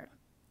each other.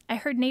 I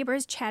heard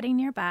neighbors chatting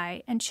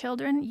nearby and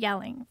children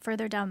yelling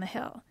further down the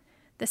hill.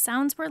 The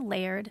sounds were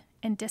layered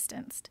and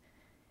distanced.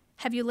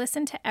 Have you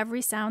listened to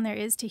every sound there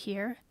is to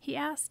hear? He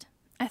asked.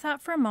 I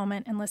thought for a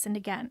moment and listened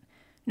again,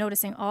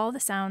 noticing all the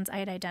sounds I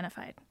had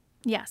identified.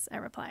 Yes, I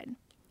replied.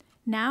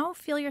 Now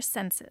feel your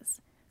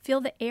senses. Feel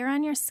the air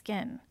on your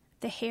skin,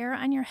 the hair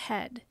on your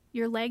head,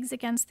 your legs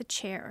against the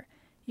chair,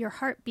 your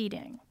heart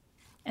beating.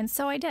 And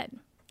so I did.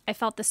 I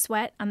felt the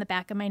sweat on the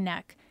back of my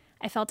neck.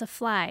 I felt a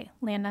fly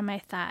land on my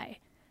thigh.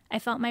 I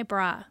felt my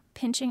bra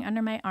pinching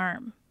under my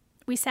arm.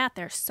 We sat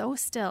there so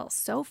still,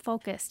 so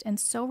focused, and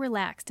so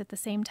relaxed at the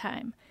same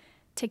time,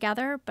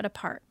 together but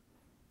apart.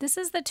 This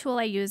is the tool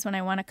I use when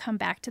I want to come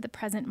back to the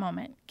present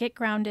moment, get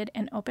grounded,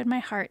 and open my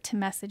heart to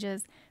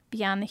messages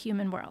beyond the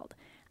human world.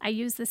 I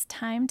use this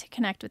time to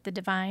connect with the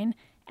divine,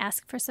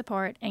 ask for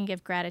support, and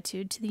give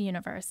gratitude to the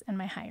universe and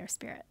my higher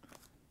spirit.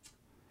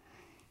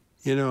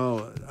 You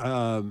know,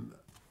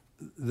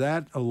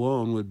 that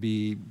alone would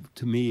be,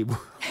 to me,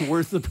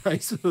 worth the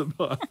price of the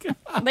book.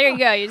 There you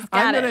go. You just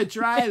got I'm it. going to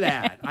try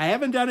that. I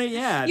haven't done it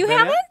yet. You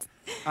haven't?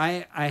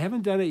 I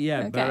haven't done it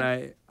yet, Okay.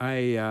 but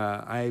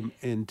I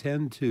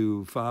intend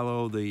to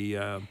follow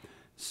the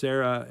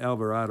Sarah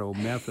Alvarado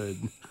method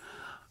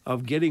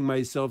of getting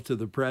myself to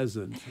the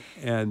present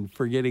and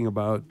forgetting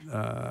about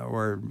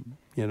all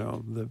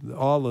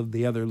of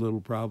the other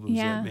little problems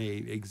that may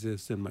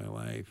exist in my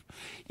life.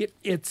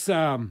 It's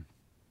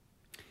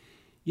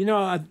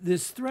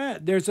this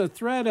thread. There's a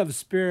thread of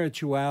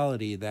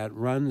spirituality that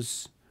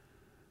runs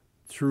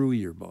through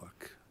your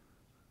book.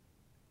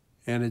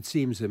 And it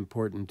seems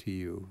important to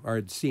you, or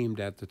it seemed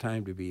at the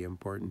time to be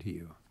important to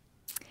you.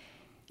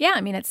 Yeah,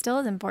 I mean, it still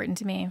is important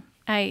to me.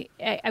 I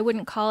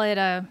wouldn't call it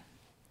a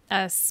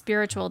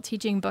spiritual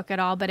teaching book at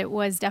all, but it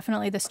was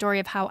definitely the story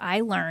of how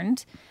I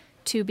learned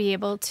to be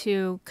able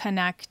to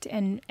connect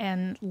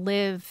and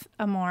live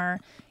a more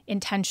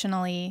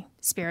intentionally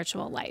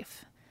spiritual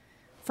life,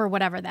 for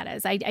whatever that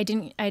is. I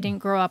didn't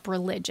grow up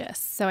religious,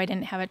 so I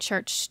didn't have a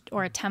church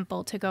or a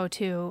temple to go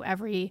to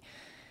every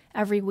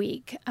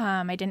week.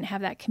 I didn't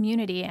have that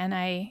community,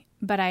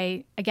 but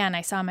I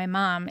saw my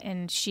mom,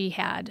 and she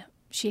had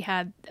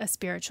a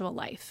spiritual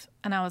life,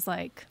 and I was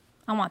like,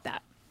 I want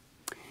that.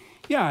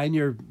 Yeah, and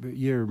your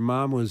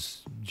mom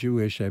was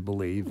Jewish, I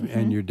believe,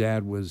 and your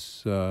dad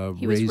was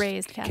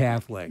raised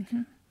Catholic.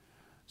 Mm-hmm.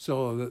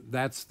 So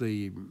that's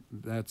the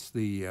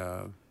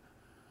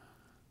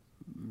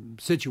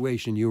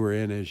situation you were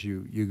in as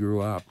you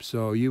grew up.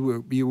 So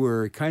you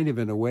were kind of,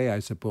 in a way, I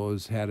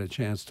suppose, had a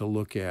chance to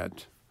look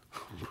at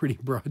pretty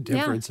broad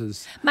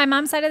differences. Yeah. My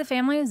mom's side of the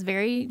family is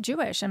very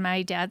Jewish, and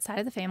my dad's side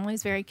of the family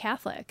is very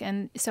Catholic.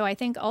 And so I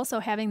think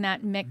also having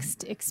that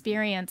mixed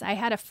experience, I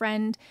had a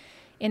friend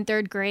in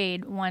 3rd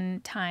grade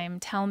one time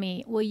tell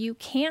me, well, you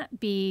can't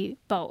be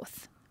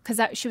both.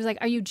 Because she was like,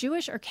 are you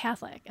Jewish or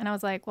Catholic? And I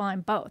was like, well,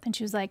 I'm both. And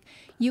she was like,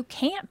 you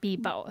can't be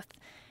both.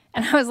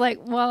 And I was like,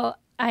 well,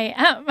 I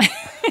am.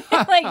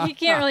 Like, you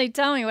can't really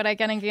tell me what I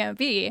can and can't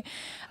be.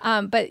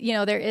 But,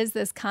 there is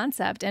this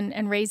concept,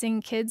 and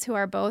raising kids who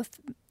are both,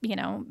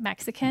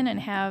 Mexican and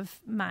have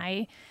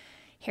my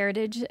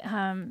heritage,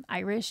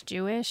 Irish,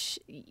 Jewish,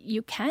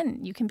 you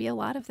can be a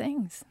lot of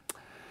things.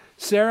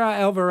 Sarah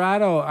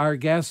Alvarado, our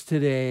guest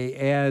today,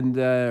 and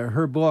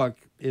her book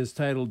is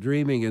titled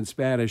Dreaming in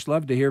Spanish.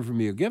 Love to hear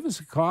from you. Give us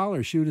a call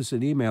or shoot us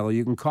an email.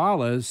 You can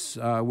call us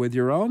with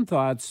your own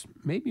thoughts,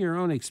 maybe your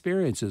own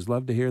experiences.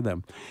 Love to hear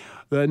them.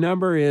 The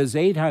number is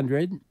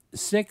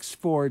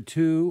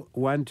 800-642-1234,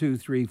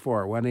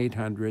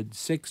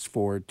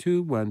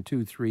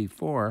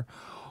 1-800-642-1234.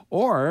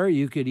 Or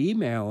you could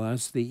email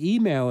us. The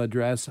email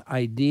address,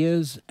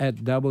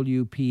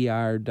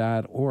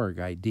 ideas@wpr.org,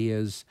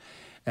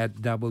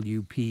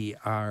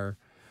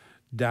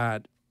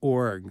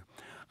 ideas@wpr.org.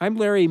 I'm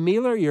Larry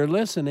Mueller. You're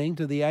listening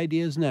to the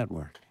Ideas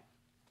Network.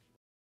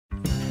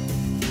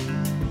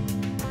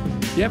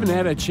 If you haven't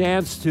had a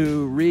chance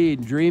to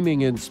read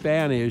Dreaming in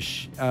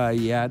Spanish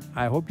yet,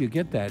 I hope you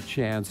get that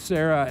chance.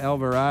 Sarah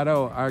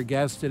Alvarado, our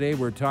guest today,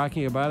 we're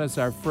talking about. It's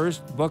our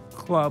first book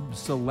club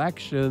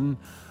selection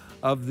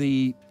of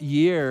the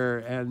year,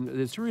 and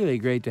it's really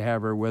great to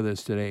have her with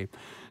us today.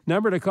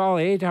 Number to call,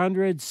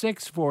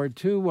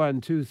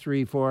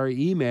 800-642-1234.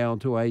 Email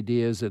to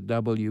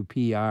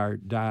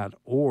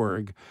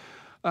ideas@wpr.org.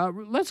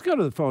 Let's go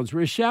to the phones.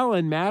 Rochelle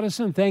in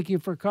Madison, thank you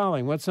for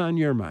calling. What's on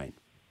your mind?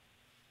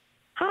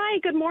 Hi,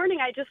 good morning.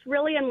 I just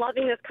really am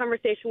loving this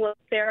conversation with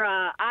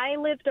Sarah. I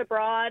lived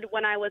abroad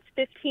when I was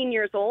 15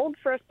 years old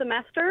for a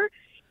semester,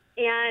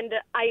 and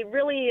I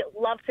really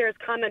love Sarah's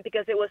comment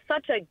because it was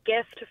such a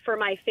gift for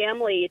my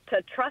family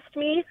to trust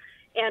me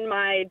and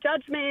my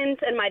judgment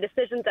and my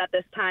decisions at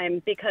this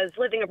time, because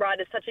living abroad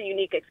is such a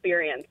unique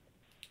experience.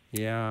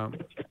 Yeah.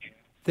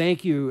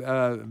 Thank you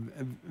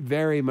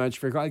very much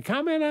for calling.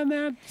 Comment on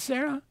that,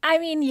 Sarah? I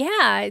mean,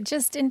 yeah,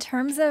 just in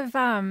terms of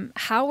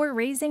how we're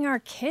raising our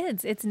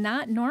kids, it's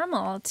not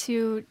normal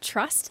to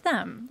trust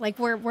them. Like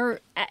we're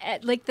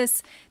at like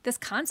this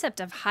concept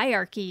of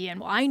hierarchy and,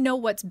 well, I know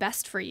what's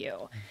best for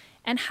you.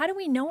 And how do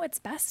we know what's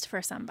best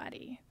for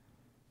somebody?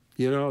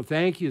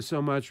 Thank you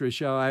so much,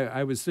 Rochelle.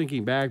 I was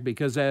thinking back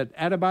because at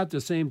about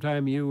the same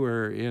time you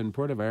were in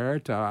Puerto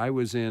Vallarta, I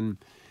was in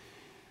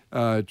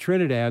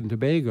Trinidad and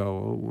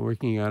Tobago,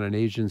 working on an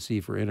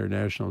agency for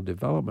international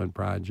development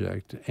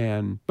project,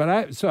 but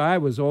I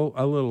was a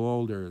little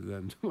older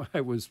than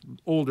I was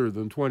older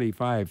than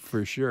 25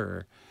 for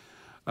sure,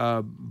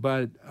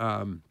 but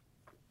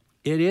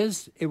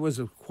it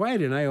was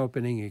quite an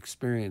eye-opening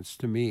experience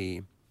to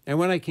me. And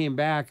when I came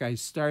back, I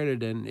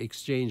started an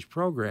exchange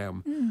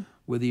program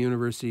with the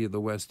University of the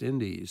West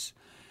Indies.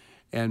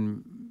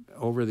 And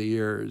over the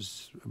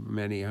years,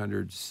 many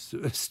hundreds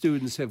of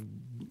students have,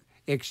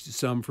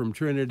 some from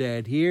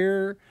Trinidad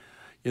here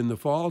in the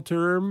fall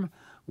term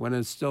when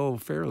it's still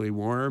fairly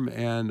warm,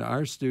 and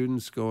our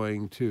students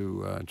going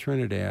to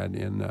Trinidad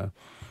in the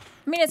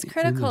I mean, it's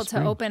critical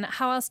to open.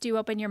 How else do you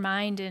open your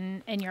mind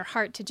and your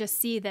heart to just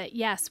see that,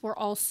 yes, we're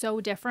all so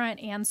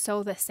different and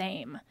so the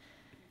same?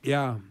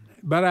 Yeah.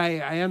 But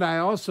I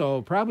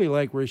also, probably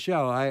like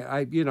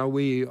Rochelle,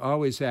 we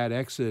always had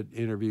exit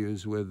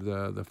interviews with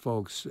the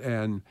folks,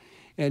 and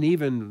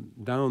even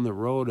down the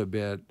road a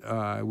bit,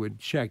 I would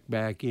check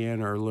back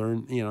in or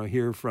learn,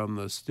 hear from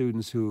the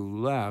students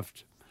who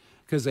left,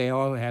 because they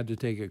all had to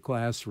take a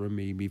class from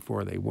me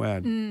before they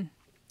went.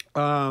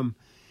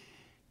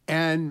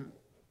 And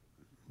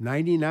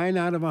 99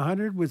 out of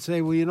 100 would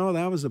say, well,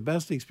 that was the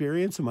best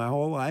experience of my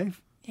whole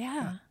life.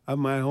 Yeah. Of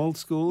my whole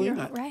schooling.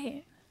 You're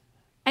right.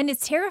 And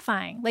it's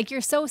terrifying. Like, you're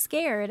so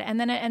scared, and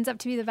then it ends up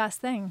to be the best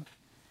thing.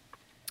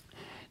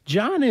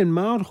 John in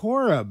Mount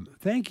Horeb,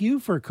 thank you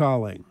for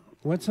calling.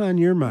 What's on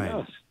your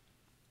mind? Yes.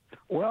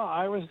 Well,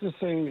 I was just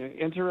saying,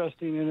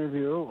 interesting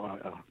interview,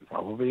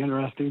 probably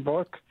interesting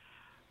book.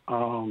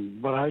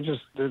 But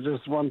there's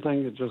just one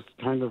thing that just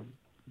kind of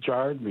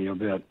jarred me a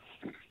bit,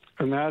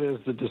 and that is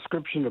the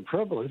description of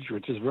privilege,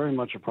 which is very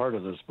much a part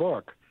of this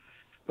book,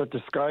 but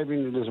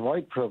describing it as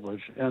white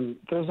privilege. And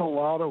there's a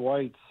lot of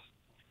whites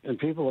and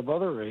people of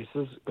other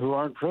races who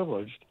aren't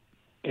privileged,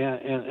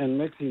 and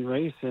mixing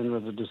race in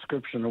with a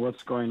description of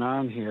what's going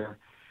on here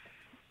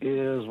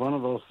is one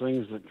of those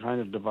things that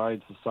kind of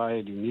divides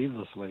society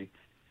needlessly.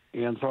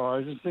 And so I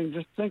was just saying,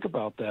 just think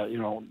about that.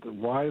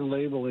 Why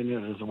labeling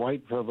it as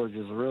white privilege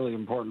is a really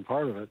important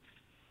part of it,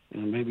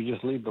 and maybe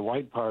just leave the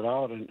white part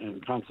out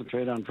and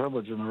concentrate on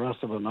privilege and the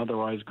rest of an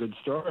otherwise good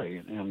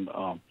story. And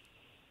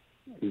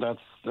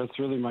that's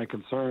really my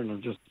concern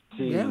of just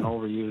seeing an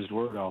overused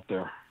word out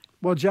there.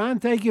 Well, John,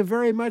 thank you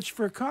very much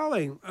for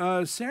calling.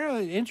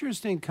 Sarah,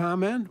 interesting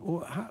comment.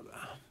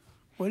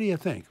 What do you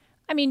think?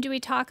 I mean, do we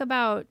talk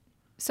about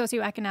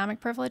socioeconomic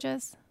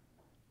privileges?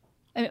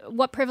 I mean,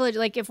 what privilege,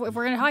 like if we're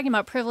going to talking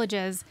about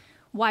privileges,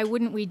 why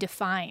wouldn't we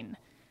define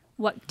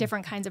what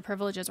different kinds of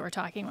privileges we're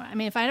talking about? I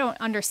mean, if I don't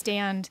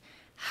understand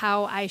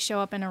how I show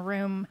up in a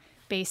room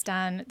based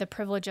on the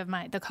privilege of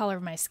the color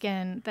of my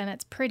skin, then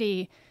it's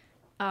pretty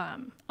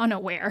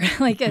unaware.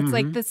 Like it's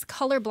like this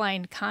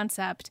colorblind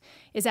concept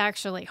is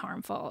actually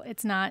harmful.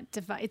 It's not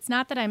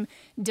that I'm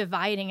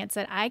dividing. It's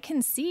that I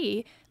can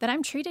see that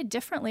I'm treated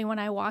differently when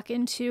I walk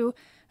into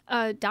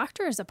a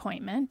doctor's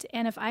appointment.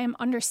 And if I am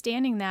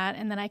understanding that,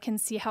 and then I can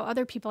see how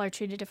other people are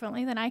treated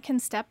differently, then I can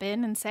step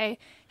in and say,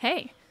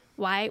 hey,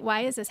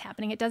 why is this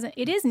happening?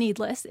 It is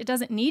needless. It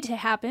doesn't need to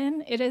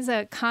happen. It is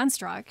a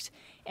construct.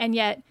 And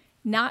yet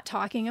not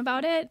talking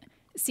about it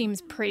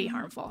seems pretty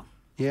harmful.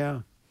 Yeah.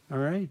 All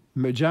right.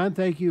 John,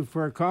 thank you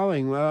for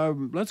calling.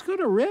 Let's go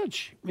to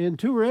Rich in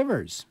Two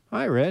Rivers.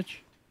 Hi,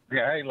 Rich.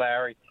 Yeah, hey,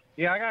 Larry.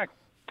 Yeah, I got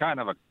kind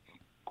of a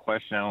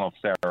question. I don't know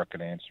if Sarah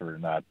can answer it or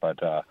not, but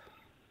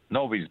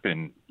nobody's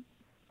been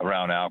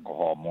around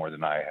alcohol more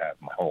than I have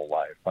my whole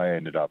life. I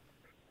ended up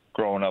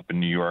growing up in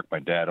New York. My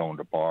dad owned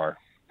a bar.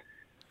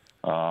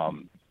 My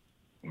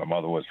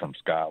mother was from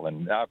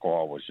Scotland.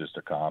 Alcohol was just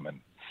a common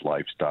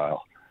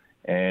lifestyle,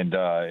 and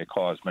it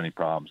caused many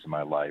problems in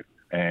my life.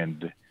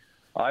 And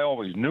I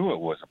always knew it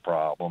was a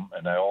problem,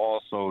 and I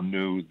also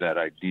knew that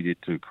I needed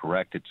to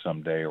correct it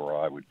someday or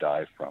I would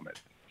die from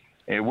it,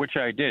 and which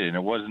I did, and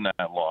it wasn't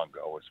that long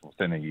ago. It was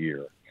within a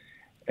year.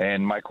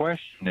 And my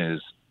question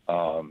is,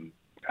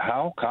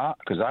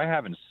 because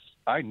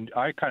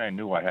I kind of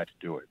knew I had to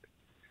do it,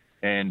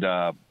 and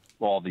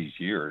all these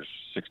years,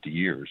 60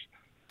 years.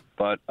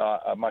 But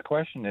my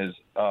question is,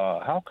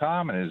 how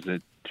common is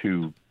it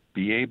to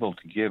be able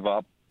to give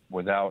up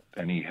without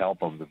any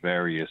help of the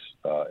various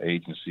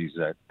agencies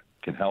that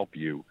can help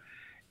you?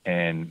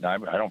 And I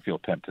don't feel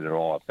tempted at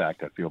all. In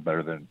fact, I feel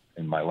better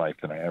in my life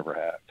than I ever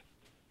have.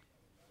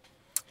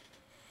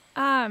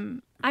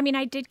 I mean,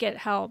 I did get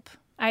help.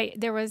 I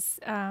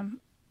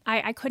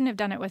couldn't have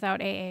done it without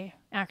AA,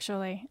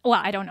 actually. Well,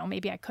 I don't know.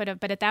 Maybe I could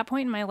have. But at that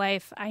point in my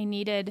life, I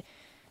needed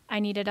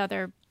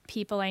other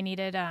people. I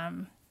needed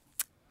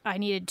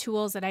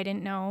tools that I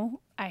didn't know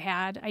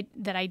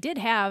that I did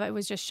have. It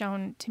was just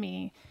shown to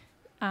me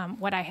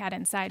what I had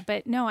inside.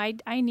 But no,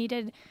 I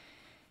needed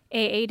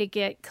AA to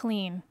get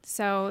clean.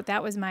 So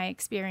that was my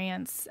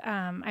experience.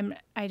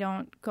 I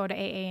don't go to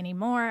AA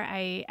anymore.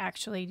 I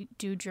actually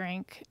do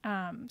drink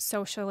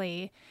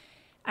socially.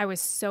 I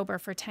was sober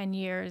for 10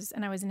 years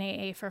and I was in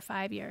AA for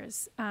 5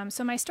 years.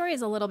 So my story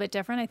is a little bit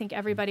different. I think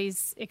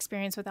everybody's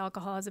experience with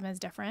alcoholism is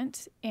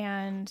different.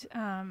 And,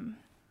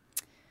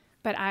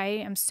 but I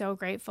am so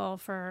grateful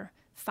for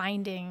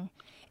finding,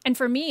 and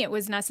for me, it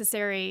was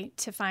necessary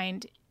to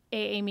find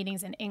AA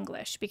meetings in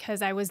English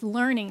because I was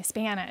learning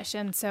Spanish.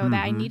 And so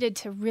that I needed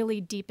to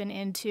really deepen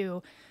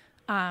into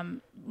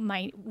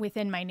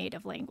within my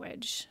native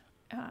language.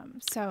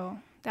 So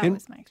that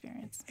was my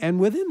experience. And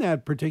within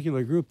that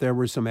particular group, there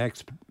were some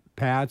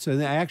expats,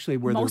 and actually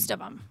most of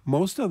them.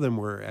 Most of them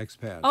were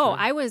expats. Oh,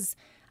 right?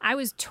 I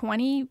was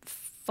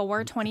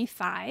 24,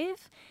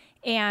 25,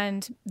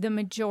 and the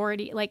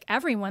majority, like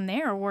everyone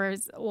there,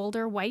 was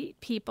older white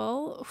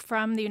people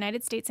from the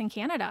United States and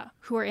Canada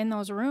who were in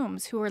those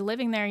rooms, who were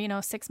living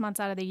there, 6 months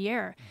out of the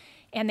year.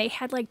 And they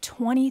had like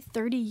 20,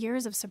 30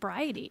 years of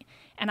sobriety.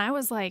 And I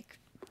was like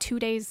 2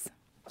 days.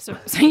 So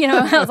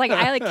I was like,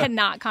 I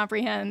cannot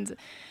comprehend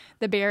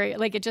the barrier.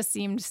 Like, it just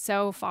seemed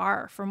so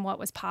far from what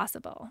was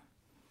possible.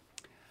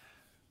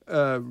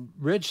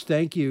 Rich,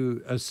 thank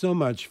you so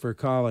much for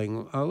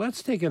calling.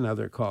 Let's take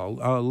another call.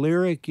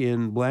 Lyric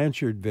in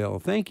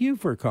Blanchardville, thank you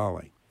for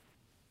calling.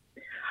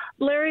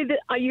 Larry,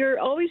 you're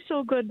always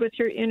so good with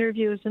your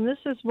interviews, and this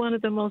is one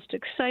of the most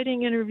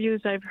exciting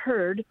interviews I've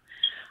heard.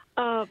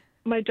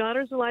 My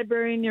daughter's a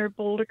librarian near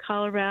Boulder,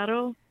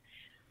 Colorado.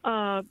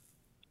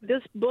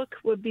 This book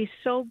would be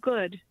so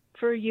good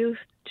for youth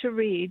to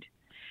read.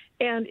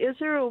 And is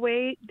there a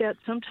way that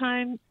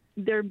sometime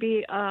there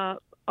be a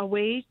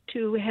way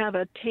to have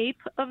a tape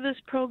of this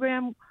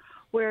program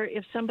where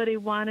if somebody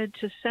wanted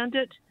to send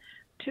it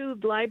to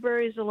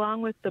libraries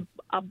along with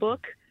a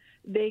book,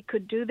 they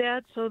could do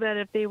that, so that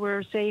if they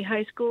were, say,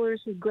 high schoolers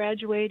who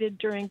graduated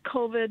during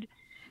COVID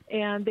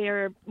and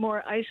they're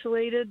more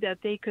isolated, that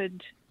they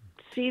could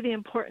see the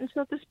importance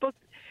of this book?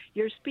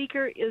 Your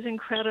speaker is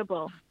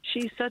incredible.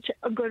 She's such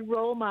a good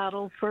role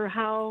model for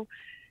how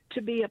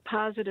to be a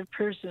positive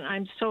person.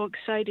 I'm so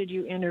excited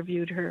you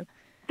interviewed her.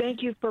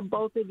 Thank you for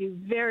both of you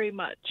very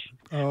much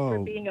for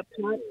being a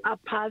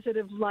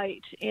positive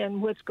light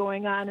in what's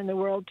going on in the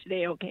world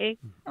today, okay?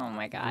 Oh,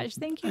 my gosh.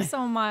 Thank you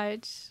so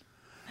much.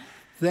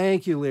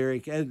 Thank you,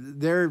 Lyric.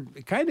 There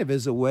kind of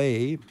is a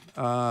way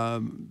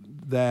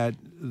that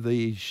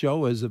the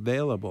show is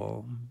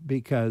available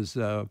because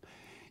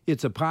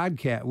it's a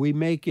podcast. We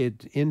make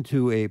it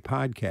into a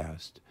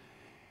podcast.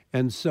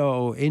 And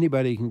so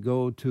anybody can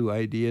go to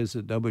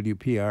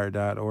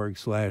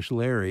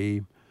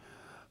ideas@wpr.org/Larry.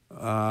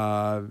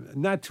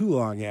 Not too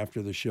long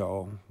after the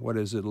show. What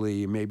is it,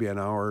 Lee? Maybe an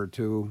hour or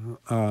two,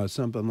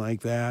 something like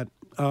that.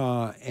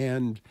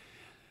 And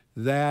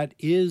that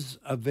is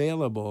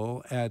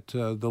available at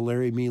the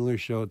Larry Mealer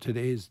Show.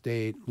 Today's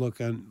date.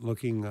 Looking,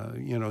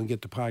 and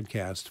get the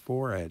podcast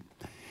for it.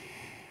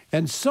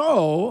 And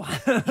so,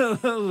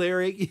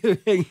 Lyric, you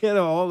can get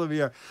a hold of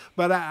your.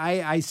 But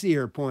I see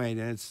her point,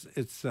 and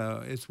it's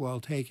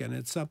well taken.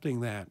 It's something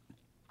that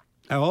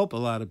I hope a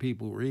lot of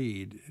people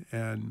read,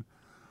 and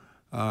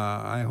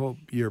I hope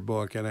your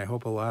book, and I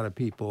hope a lot of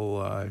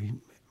people.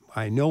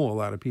 I know a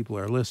lot of people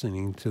are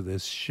listening to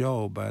this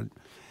show, but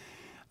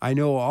I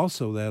know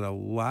also that a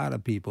lot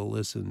of people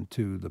listen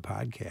to the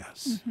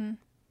podcasts. Mm-hmm.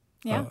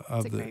 Yeah,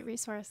 it's a great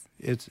resource.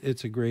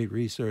 It's a great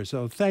resource.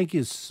 So thank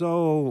you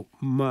so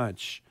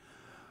much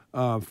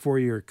for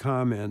your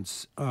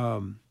comments,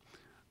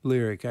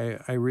 Lyric.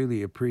 I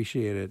really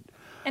appreciate it.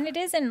 And it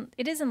is in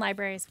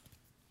libraries.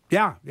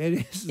 Yeah,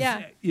 it is.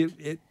 Yeah.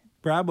 It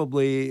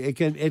probably it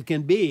can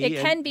be.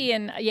 It can be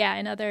in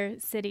other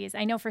cities.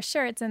 I know for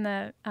sure it's in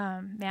the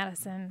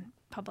Madison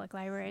public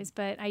libraries,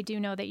 but I do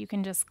know that you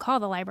can just call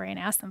the library and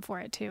ask them for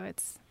it too.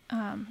 It's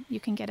you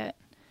can get it.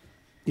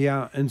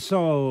 Yeah, and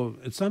so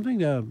it's something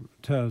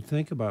to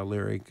think about,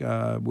 Lyric,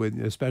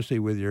 especially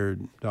with your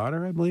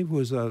daughter, I believe,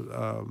 who's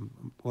a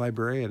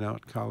librarian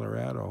out in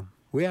Colorado.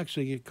 We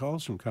actually get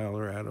calls from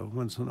Colorado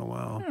once in a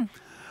while.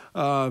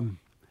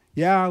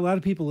 Yeah, a lot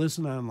of people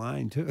listen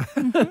online too.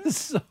 Mm-hmm.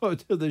 So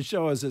to the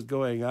show as it's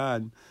going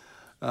on.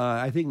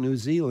 I think New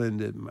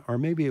Zealand or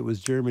maybe it was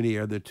Germany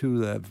are the two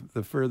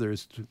the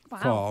furthest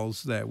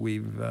calls that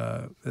we've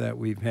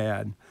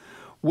had.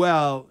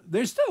 Well,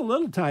 there's still a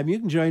little time. You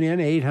can join in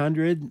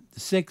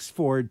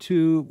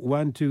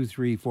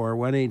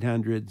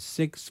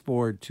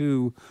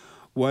 800-642-1234,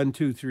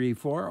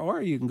 1-800-642-1234,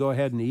 or you can go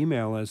ahead and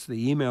email us.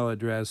 The email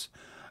address,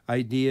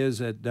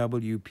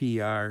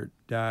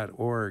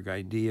 ideas@wpr.org,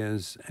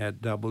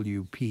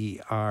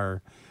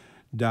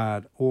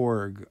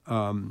 ideas@wpr.org.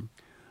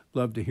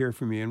 Love to hear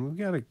from you. And we've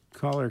got a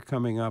caller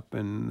coming up,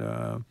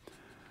 and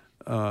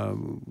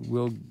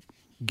we'll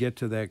get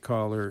to that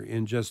caller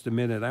in just a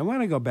minute. I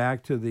want to go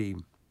back to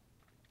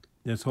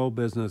this whole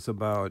business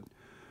about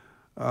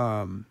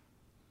when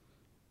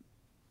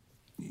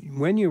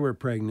you were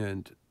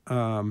pregnant.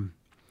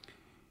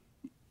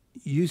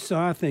 you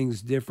saw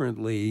things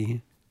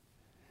differently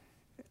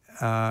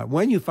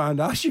when you found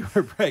out you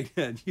were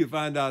pregnant. You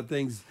found out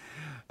things,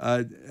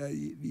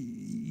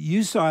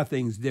 you saw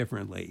things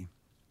differently.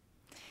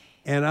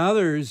 And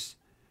others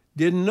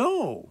didn't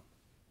know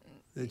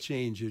the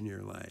change in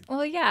your life.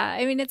 Well, yeah.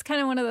 I mean, it's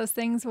kind of one of those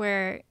things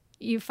where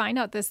you find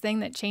out this thing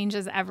that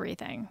changes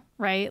everything,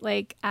 right?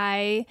 Like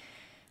I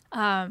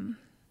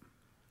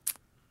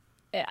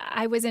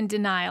was in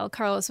denial.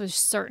 Carlos was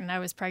certain I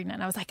was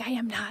pregnant. I was like, I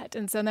am not.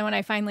 And so then when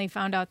I finally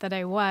found out that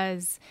I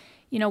was,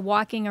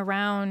 walking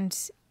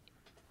around,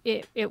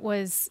 it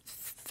was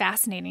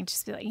fascinating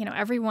just to be like,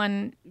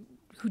 everyone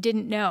who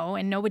didn't know,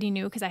 and nobody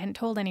knew because I hadn't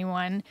told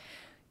anyone,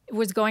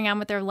 was going on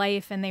with their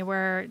life, and they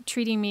were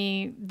treating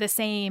me the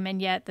same,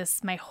 and yet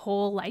my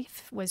whole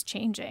life was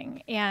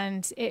changing.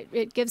 And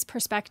it gives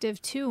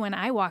perspective too when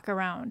I walk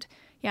around.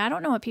 Yeah, I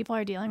don't know what people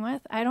are dealing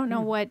with. I don't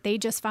know what they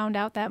just found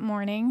out that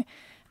morning.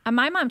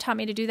 My mom taught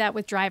me to do that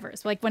with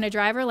drivers. Like when a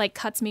driver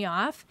cuts me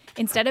off,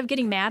 instead of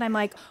getting mad, I'm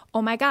like,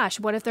 oh my gosh,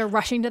 what if they're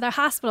rushing to the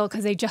hospital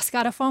because they just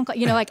got a phone call?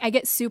 I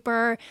get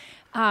super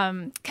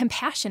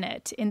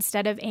compassionate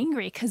instead of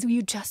angry because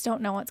you just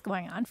don't know what's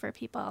going on for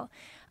people.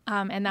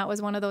 And that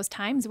was one of those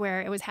times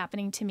where it was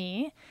happening to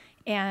me,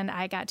 and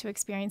I got to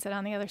experience it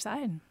on the other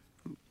side.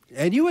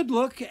 And you would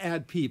look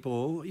at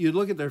people, you'd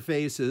look at their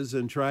faces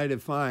and try to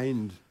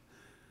find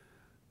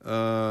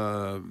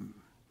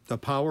the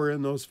power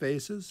in those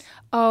faces?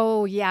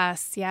 Oh,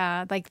 yes.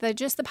 Yeah.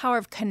 Just the power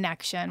of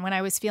connection when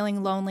I was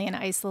feeling lonely and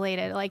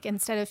isolated,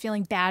 instead of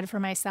feeling bad for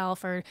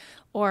myself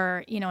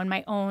or in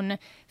my own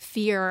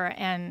fear.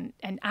 And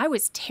I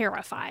was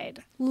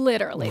terrified,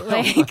 literally.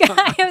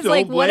 I was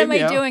like, what am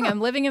I doing?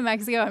 I'm living in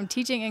Mexico. I'm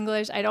teaching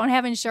English. I don't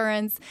have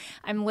insurance.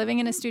 I'm living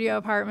in a studio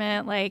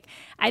apartment. I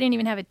didn't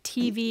even have a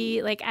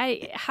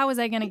TV. How was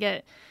I going to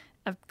get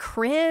a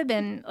crib?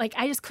 And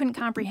I just couldn't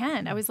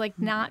comprehend. I was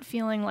not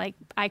feeling like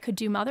I could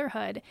do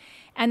motherhood.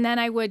 And then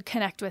I would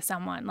connect with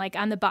someone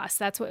on the bus.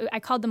 That's what I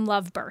called them,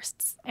 love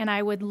bursts. And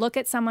I would look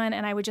at someone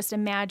and I would just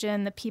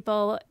imagine the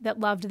people that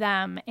loved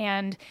them,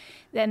 and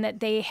then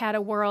that they had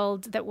a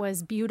world that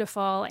was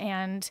beautiful.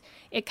 And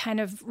it kind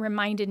of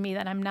reminded me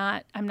that I'm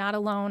not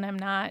alone. I'm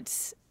not,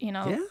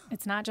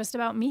 It's not just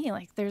about me.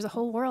 There's a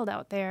whole world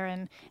out there,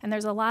 and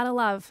there's a lot of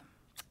love.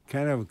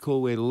 Kind of a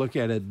cool way to look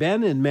at it.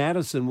 Ben in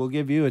Madison, will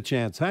give you a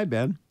chance. Hi,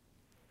 Ben.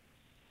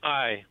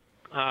 Hi.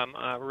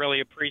 I really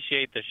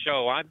appreciate the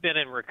show. I've been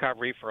in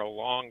recovery for a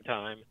long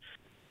time,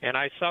 and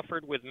I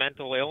suffered with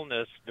mental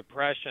illness,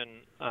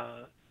 depression,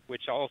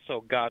 which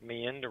also got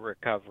me into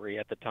recovery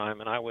at the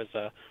time, and I was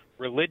a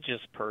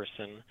religious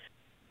person.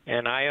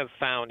 And I have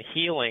found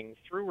healing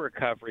through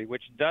recovery,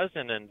 which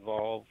doesn't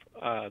involve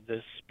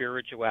this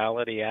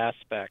spirituality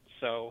aspect.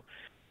 So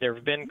there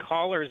have been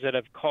callers that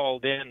have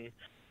called in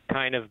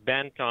kind of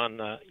bent on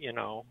the,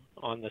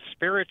 on the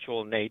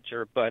spiritual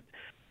nature, but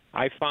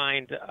I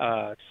find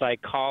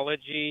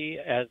psychology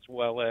as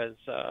well as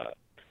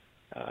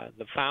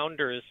the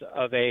founders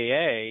of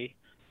AA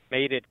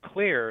made it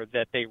clear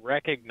that they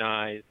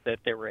recognized that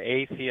there were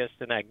atheists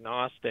and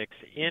agnostics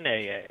in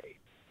AA,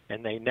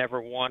 and they never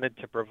wanted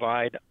to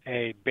provide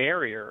a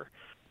barrier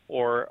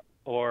or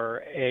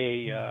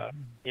a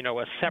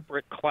a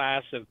separate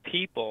class of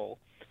people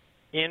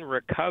in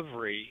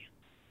recovery,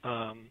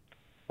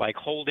 like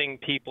holding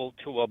people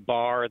to a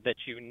bar that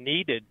you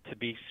needed to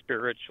be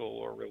spiritual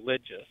or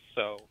religious.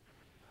 So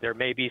there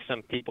may be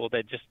some people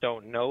that just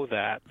don't know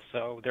that.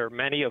 So there are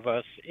many of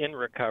us in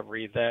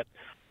recovery that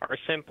are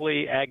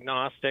simply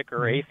agnostic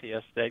or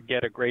atheists that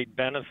get a great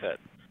benefit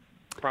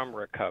from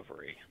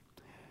recovery.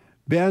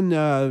 Ben,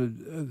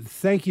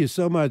 thank you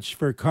so much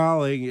for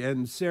calling.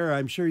 And Sarah,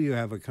 I'm sure you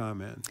have a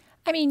comment.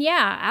 I mean,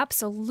 yeah,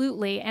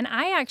 absolutely. And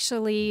I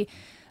actually...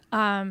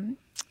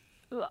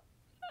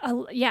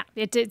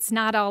 it's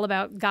not all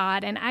about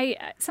God. And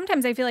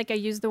sometimes I feel like I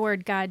use the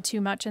word God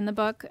too much in the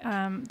book.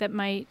 That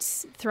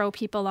might throw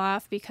people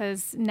off,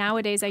 because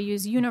nowadays I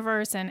use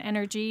universe and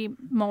energy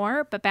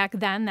more, but back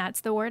then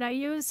that's the word I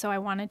used. So I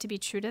wanted to be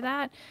true to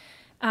that.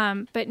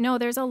 But no,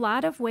 there's a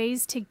lot of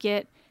ways to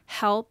get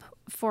help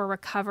for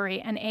recovery,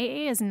 and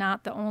AA is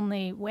not the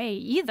only way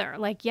either.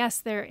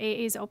 Yes, AA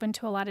is open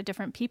to a lot of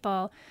different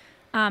people.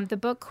 The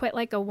book Quit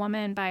Like a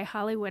Woman by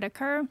Holly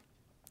Whitaker,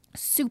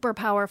 super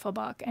powerful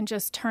book, and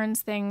just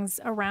turns things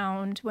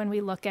around when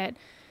we look at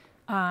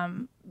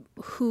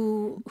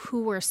who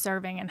we're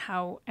serving and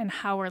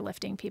how we're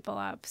lifting people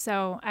up.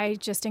 So I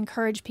just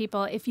encourage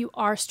people, if you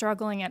are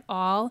struggling at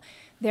all,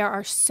 there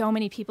are so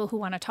many people who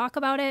want to talk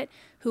about it,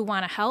 who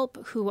want to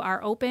help, who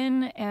are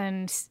open,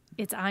 and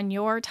it's on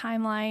your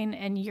timeline,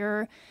 and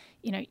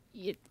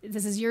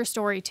this is your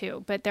story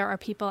too, but there are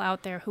people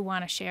out there who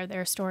want to share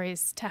their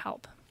stories to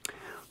help.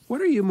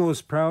 What are you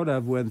most proud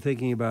of when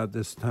thinking about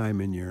this time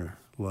in your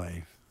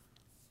life?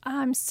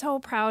 I'm so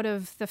proud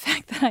of the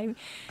fact that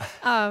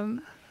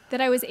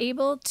I was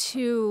able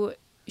to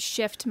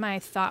shift my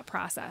thought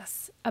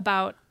process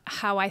about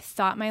how I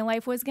thought my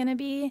life was going to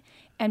be,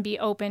 and be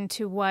open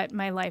to what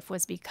my life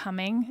was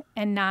becoming,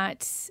 and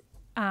not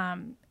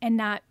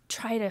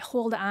try to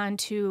hold on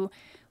to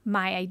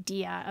my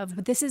idea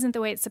of this isn't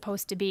the way it's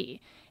supposed to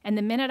be. And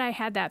the minute I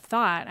had that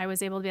thought, I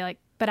was able to be like,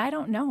 but I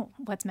don't know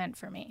what's meant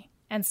for me.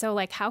 And so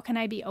like, how can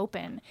I be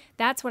open?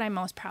 That's what I'm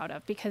most proud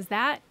of, because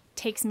that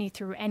takes me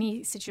through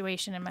any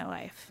situation in my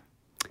life.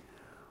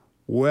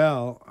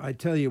 Well, I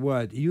tell you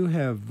what, you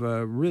have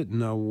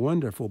written a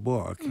wonderful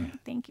book.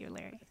 Thank you,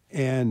 Larry.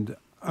 And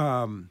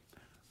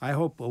I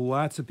hope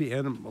lots of people,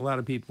 and a lot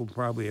of people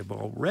probably have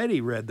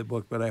already read the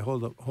book, but I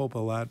hope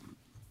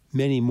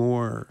many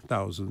more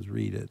thousands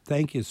read it.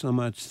 Thank you so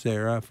much,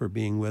 Sarah, for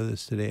being with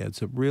us today.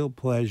 It's a real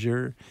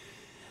pleasure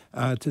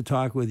to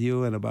talk with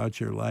you and about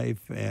your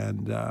life,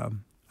 and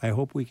I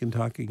hope we can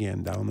talk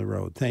again down the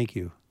road. Thank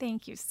you.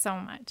 Thank you so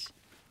much.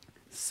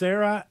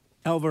 Sarah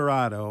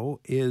Alvarado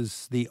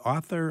is the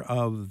author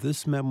of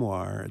this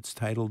memoir. It's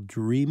titled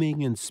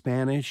Dreaming in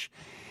Spanish,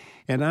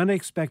 an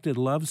unexpected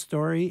love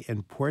story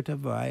in Puerto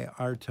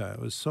Vallarta.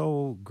 It was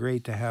so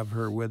great to have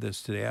her with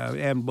us today.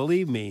 And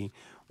believe me,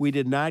 we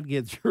did not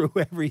get through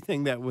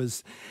everything that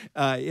was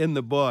in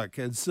the book.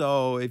 And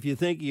so if you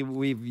think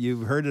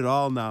you've heard it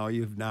all now,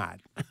 you've not.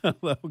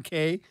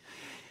 Okay?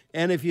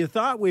 And if you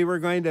thought we were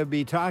going to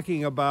be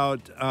talking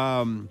about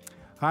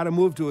how to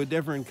move to a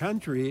different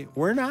country,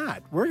 we're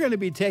not. We're going to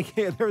be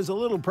there's a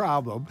little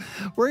problem.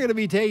 We're going to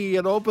be taking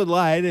an open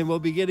line, and we'll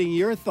be getting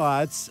your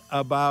thoughts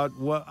about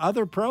what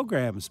other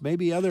programs,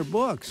 maybe other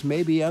books,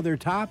 maybe other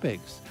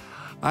topics.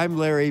 I'm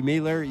Larry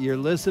Mueller. You're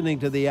listening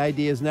to the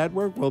Ideas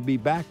Network. We'll be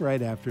back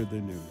right after the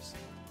news.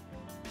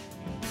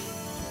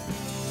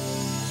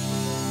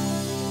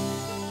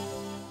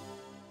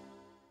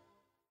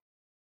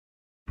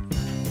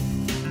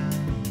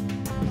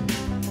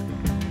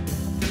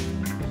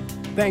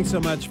 Thanks so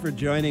much for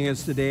joining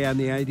us today on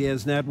the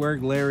Ideas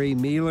Network. Larry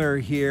Mueller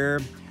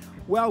here.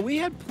 Well, we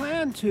had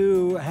planned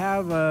to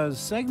have a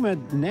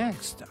segment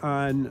next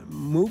on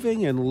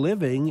moving and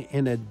living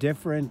in a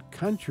different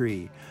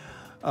country.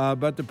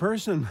 But the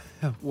person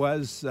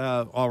was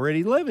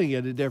already living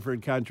in a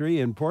different country,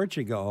 in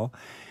Portugal,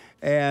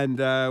 and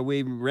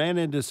we ran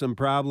into some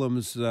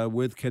problems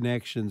with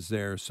connections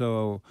there.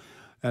 So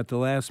at the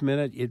last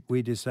minute,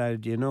 we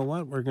decided, you know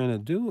what, we're going to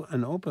do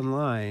an open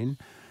line,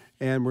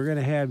 and we're going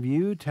to have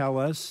you tell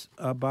us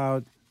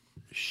about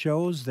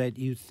shows that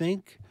you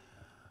think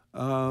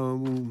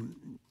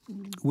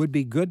would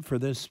be good for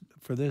this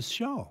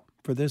show,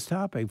 for this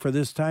topic, for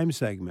this time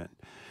segment.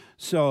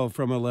 So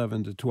from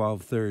 11 to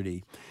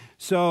 12:30.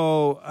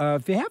 So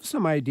if you have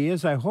some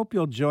ideas, I hope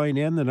you'll join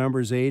in. The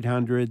number's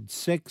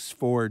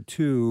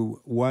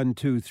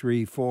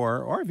 800-642-1234.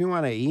 Or if you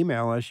want to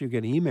email us, you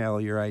can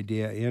email your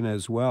idea in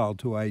as well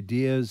to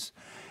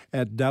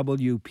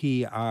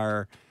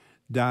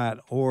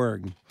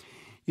ideas@wpr.org.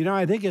 You know,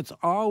 I think it's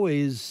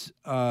always,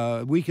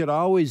 we could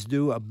always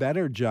do a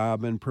better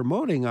job in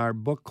promoting our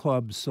book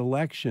club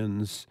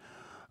selections.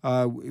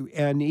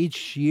 And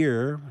each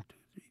year,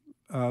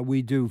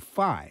 we do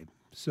 5.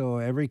 So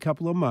every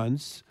couple of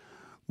months,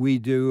 we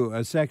do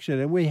a section,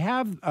 and we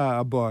have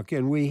a book,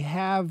 and we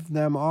have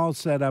them all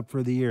set up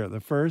for the year. The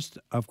first,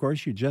 of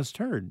course, you just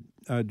heard,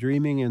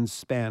 Dreaming in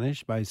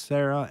Spanish by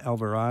Sarah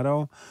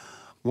Alvarado.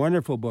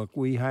 Wonderful book.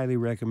 We highly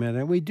recommend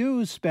it. We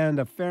do spend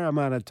a fair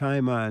amount of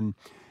time on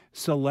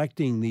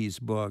selecting these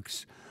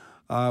books.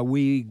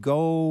 We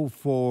go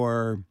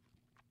for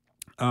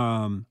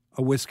a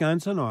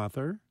Wisconsin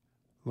author.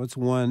 What's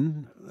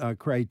one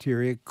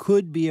criteria?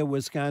 Could be a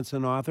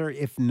Wisconsin author.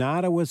 If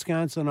not a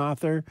Wisconsin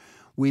author,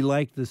 we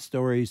like the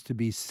stories to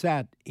be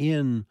set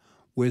in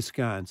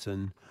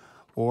Wisconsin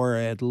or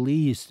at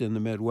least in the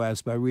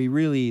Midwest, but we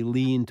really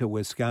lean to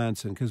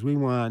Wisconsin because we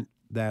want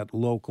that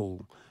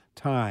local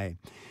tie.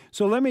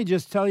 So let me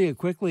just tell you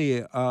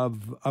quickly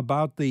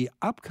about the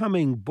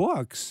upcoming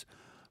books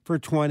for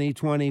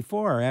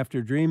 2024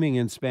 after Dreaming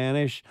in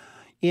Spanish.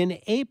 In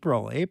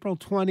April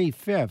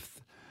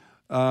 25th,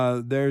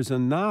 there's a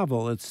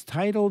novel. It's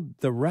titled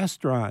The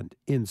Restaurant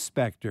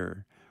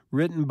Inspector,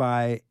 written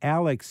by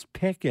Alex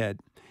Pickett,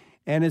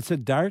 and it's a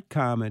dark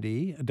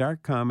comedy,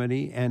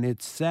 and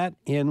it's set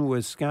in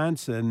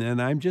Wisconsin.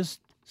 And I'm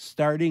just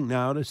starting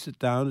now to sit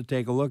down to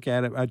take a look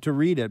at it, to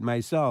read it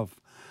myself.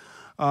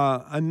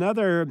 So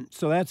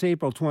that's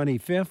April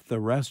 25th, The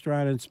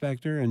Restaurant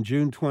Inspector, and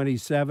June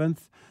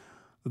 27th,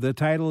 the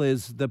title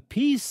is The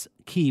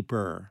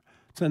Peacekeeper.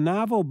 It's a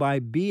novel by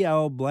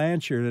B.L.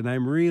 Blanchard, and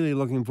I'm really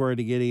looking forward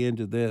to getting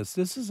into this.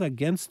 This is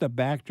against a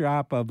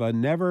backdrop of a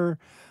never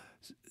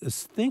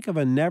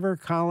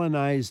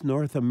colonized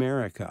North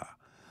America,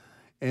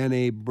 and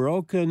a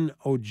broken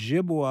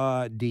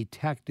Ojibwa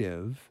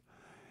detective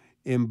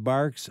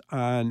embarks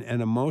on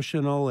an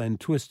emotional and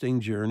twisting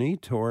journey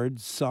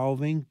towards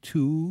solving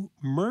 2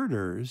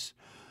 murders,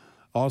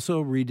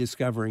 also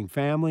rediscovering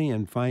family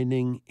and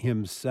finding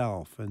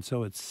himself. And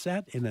so it's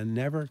set in a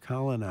never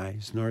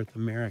colonized North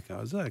America.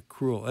 Isn't that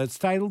cruel? It's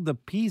titled The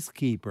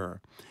Peacekeeper,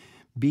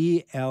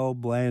 B.L.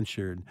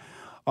 Blanchard.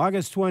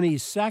 August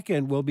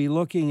 22nd, we'll be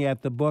looking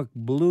at the book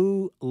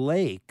Blue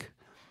Lake.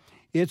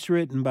 It's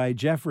written by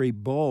Jeffrey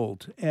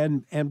Bolt.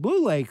 And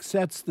Blue Lake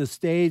sets the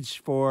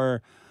stage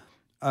for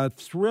a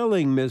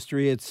thrilling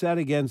mystery. It's set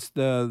against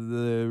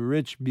the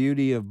rich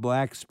beauty of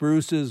black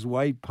spruces,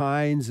 white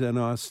pines, and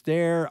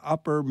austere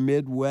upper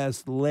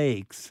Midwest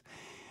lakes.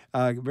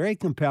 A very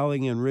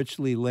compelling and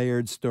richly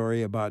layered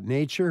story about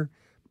nature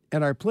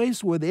and our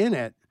place within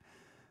it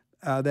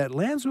that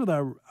lands with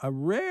a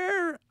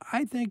rare,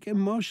 I think,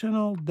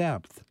 emotional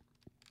depth.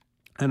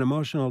 An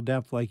emotional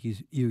depth like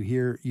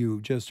you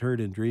just heard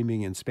in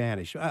Dreaming in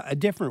Spanish. A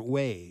different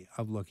way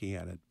of looking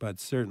at it, but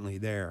certainly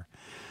there.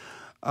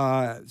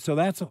 So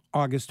that's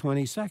August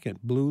 22nd,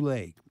 Blue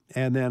Lake.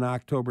 And then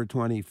October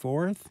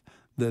 24th,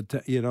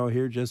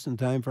 here just in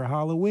time for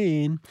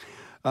Halloween,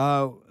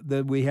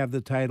 we have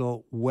the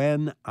title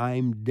When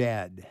I'm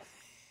Dead.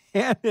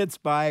 And it's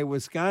by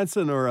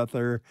Wisconsin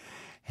author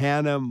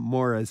Hannah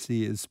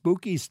Morrissey. A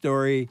spooky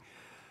story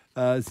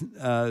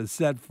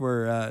set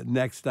for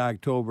next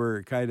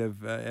October, kind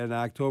of on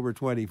October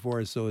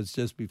 24th, so it's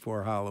just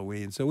before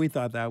Halloween. So we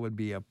thought that would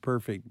be a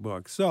perfect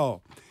book.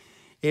 So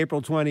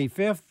April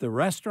 25th, The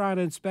Restaurant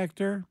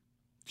Inspector.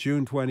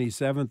 June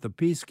 27th, The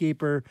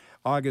Peacekeeper.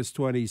 August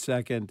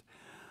 22nd,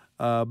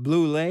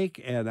 Blue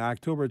Lake. And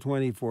October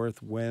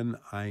 24th, When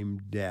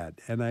I'm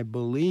Dead. And I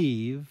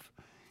believe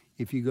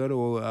if you go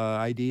to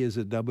ideas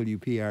at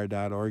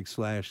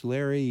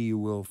wpr.org/Larry, you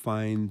will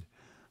find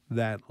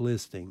that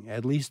listing.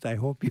 At least I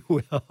hope you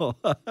will.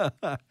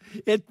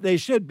 They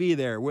should be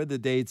there with the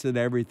dates and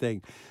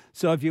everything.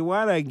 So if you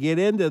want to get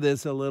into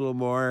this a little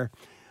more,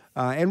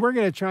 and we're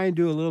going to try and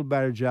do a little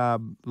better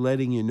job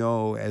letting you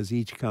know as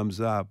each comes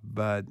up,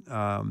 but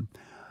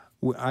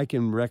I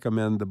can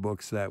recommend the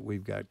books that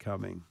we've got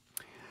coming.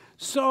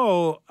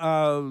 So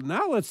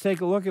now let's take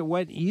a look at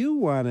what you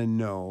want to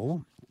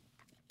know,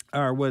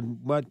 or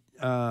what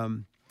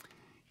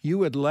you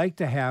would like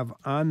to have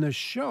on the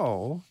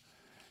show.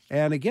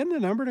 And again, the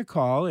number to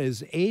call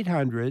is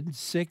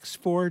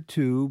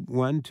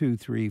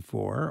 800-642-1234,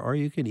 or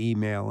you can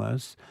email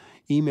us.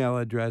 Email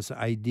address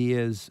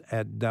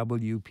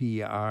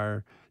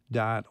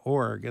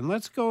ideas@wpr.org. And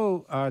let's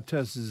go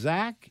to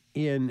Zach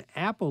in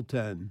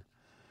Appleton.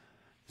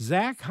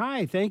 Zach,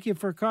 hi. Thank you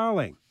for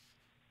calling.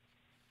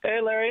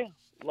 Hey, Larry.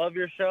 Love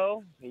your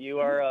show. You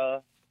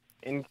are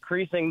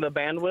increasing the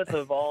bandwidth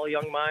of all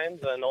young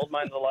minds and old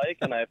minds alike,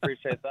 and I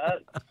appreciate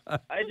that.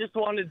 I just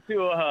wanted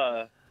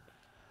to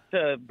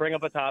bring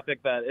up a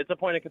topic that it's a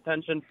point of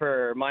contention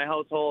for my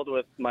household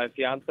with my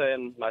fiance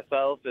and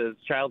myself is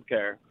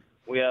childcare.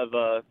 We have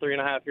a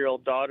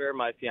 3.5-year-old daughter.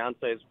 My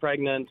fiance is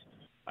pregnant.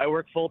 I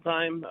work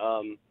full-time.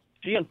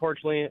 She,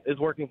 unfortunately, is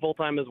working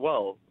full-time as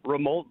well,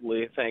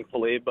 remotely,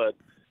 thankfully. But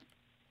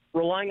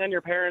relying on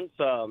your parents,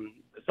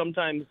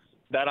 sometimes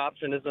that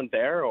option isn't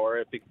there, or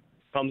it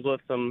comes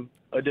with some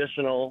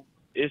additional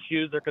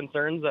issues or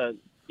concerns that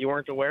you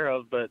weren't aware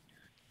of. But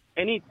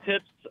any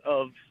tips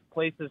of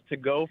places to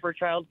go for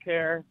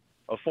childcare,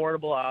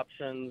 affordable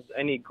options,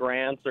 any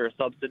grants or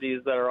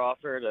subsidies that are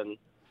offered, and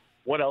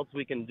what else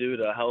we can do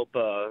to help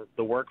the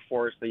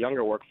workforce, the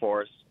younger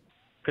workforce,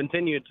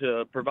 continue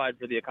to provide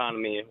for the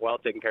economy while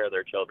taking care of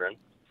their children.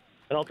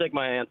 And I'll take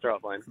my answer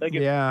offline. Thank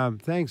you. Yeah,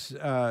 thanks,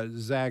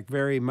 Zach,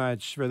 very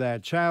much for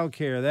that.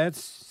 Childcare,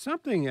 that's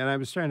something, and I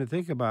was trying to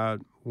think about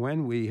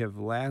when we have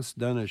last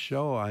done a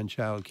show on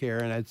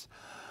childcare, and it's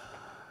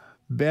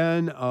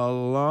been a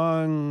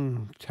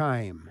long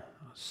time.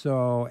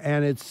 So,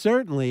 and it's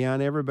certainly on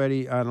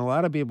a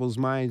lot of people's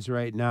minds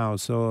right now.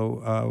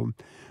 So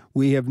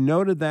we have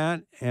noted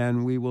that,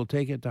 and we will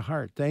take it to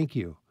heart. Thank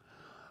you.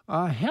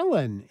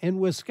 Helen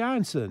in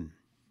Wisconsin,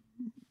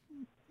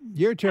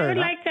 your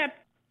turn.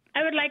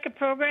 I would like a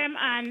program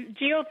on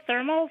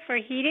geothermal for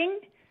heating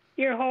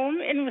your home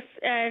in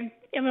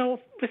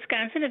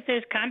Wisconsin, if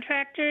there's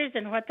contractors,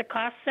 and what the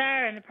costs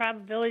are and the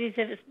probabilities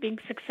of it being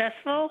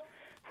successful,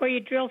 where you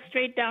drill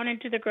straight down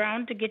into the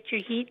ground to get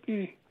your heat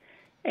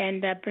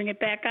and bring it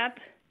back up.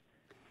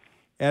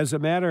 As a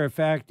matter of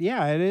fact,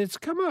 yeah, and it's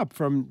come up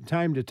from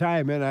time to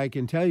time, and I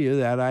can tell you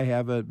that I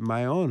have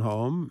my own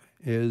home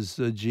is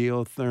a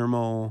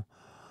geothermal.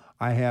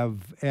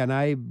 And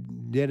I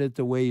did it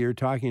the way you're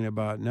talking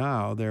about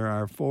now. There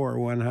are 4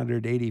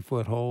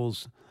 180-foot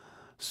holes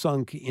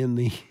sunk in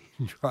the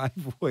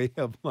driveway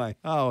of my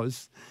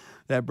house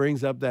that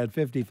brings up that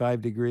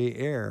 55-degree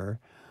air.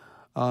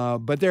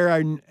 But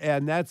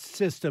and that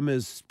system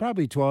is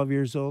probably 12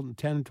 years old,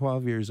 10,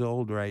 12 years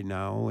old right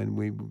now, and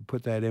we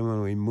put that in when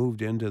we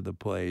moved into the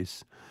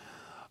place.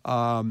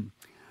 And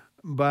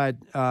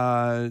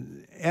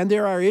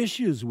there are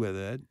issues with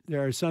it.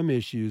 There are some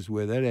issues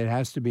with it. It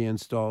has to be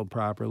installed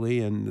properly,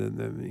 and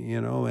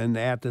and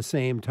at the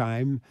same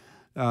time,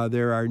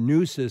 there are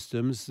new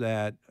systems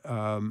that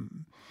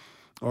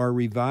or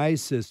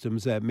revised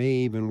systems that may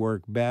even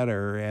work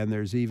better, and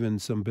there's even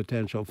some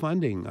potential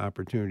funding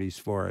opportunities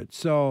for it.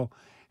 So,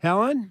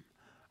 Helen,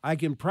 I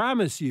can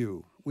promise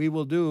you we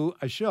will do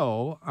a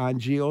show on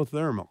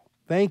geothermal.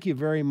 Thank you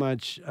very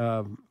much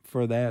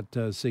for that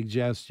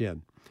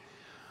suggestion.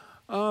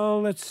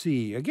 Let's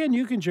see. Again,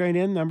 you can join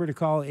in. Number to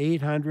call,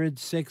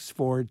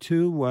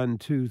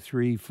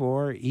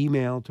 800-642-1234.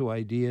 Email to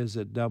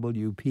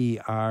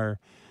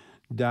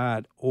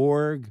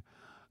ideas@wpr.org.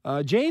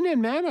 Jane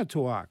in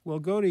Manitowoc, we'll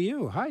go to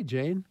you. Hi,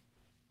 Jane.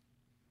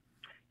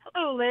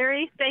 Hello,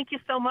 Larry. Thank you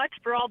so much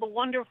for all the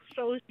wonderful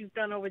shows you've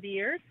done over the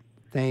years.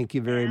 Thank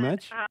you very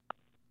much.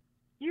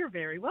 You're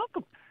very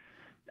welcome.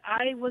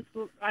 I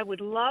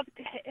would love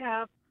to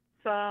have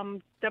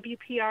some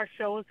WPR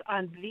shows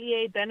on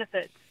VA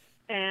benefits.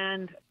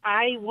 And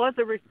I was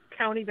a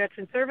county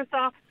veteran service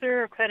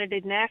officer,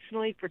 accredited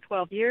nationally for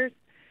 12 years.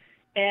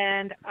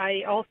 And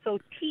I also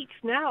teach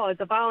now as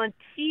a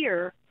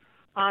volunteer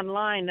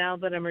online now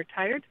that I'm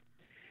retired.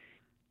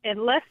 And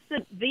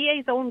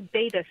VA's own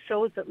data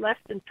shows that less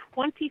than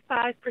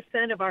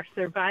 25% of our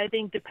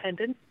surviving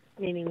dependents,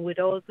 meaning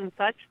widows and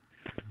such,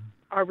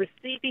 are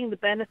receiving the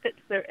benefits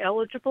they're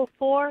eligible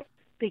for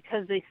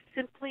because they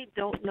simply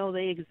don't know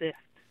they exist.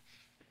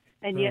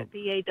 And yet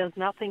VA does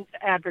nothing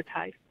to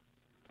advertise.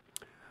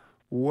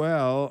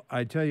 Well,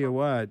 I tell you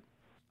what,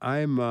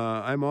 I'm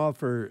all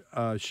for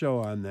a show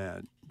on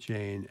that,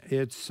 Jane.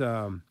 It's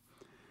and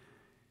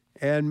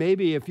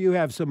maybe if you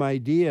have some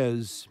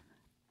ideas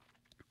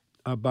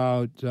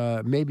about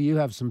maybe you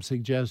have some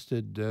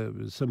suggested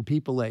some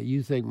people that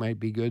you think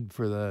might be good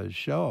for the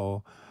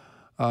show.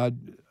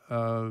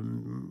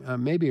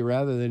 Maybe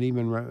rather than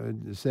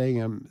even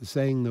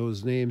saying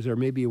those names, or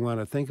maybe you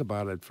want to think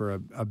about it for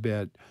a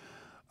bit.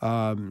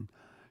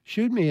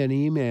 Shoot me an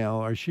email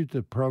or shoot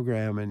the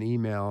program an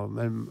email.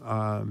 And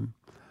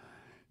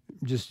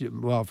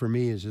for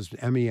me, it's just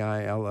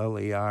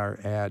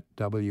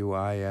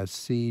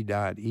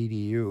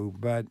meiller@wisc.edu.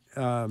 But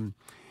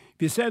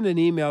if you send an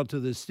email to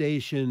the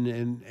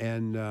station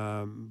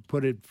and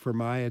put it for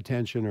my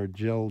attention or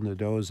Jill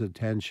Nadeau's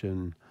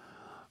attention,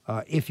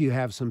 if you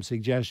have some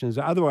suggestions.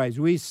 Otherwise,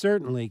 we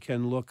certainly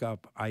can look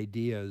up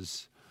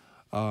ideas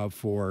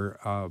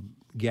for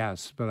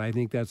guests, but I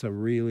think that's a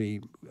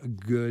really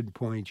good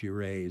point you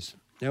raise.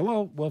 And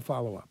we'll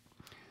follow up.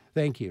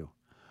 Thank you.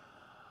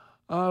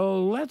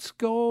 Let's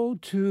go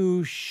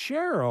to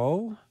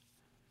Cheryl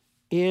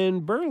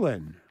in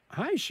Berlin.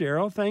 Hi,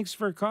 Cheryl. Thanks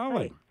for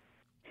calling.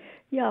 Hi.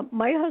 Yeah,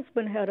 my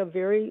husband had a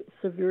very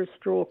severe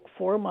stroke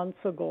 4 months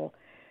ago,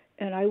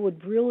 and I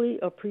would really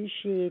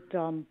appreciate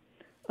a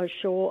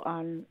show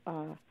on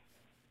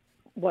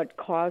what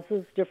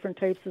causes different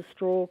types of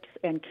strokes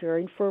and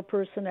caring for a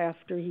person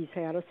after he's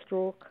had a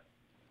stroke.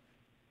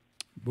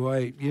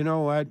 Boy, you know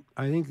what?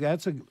 I think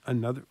that's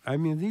another. I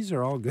mean, these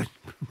are all good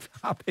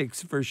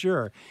topics for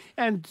sure.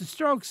 And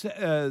stroke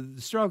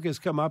has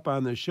come up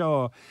on the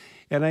show,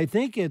 and I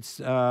think it's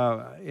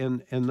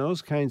in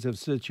those kinds of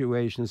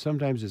situations.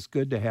 Sometimes it's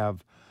good to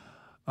have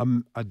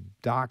a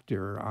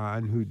doctor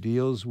on who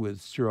deals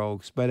with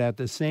strokes, but at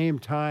the same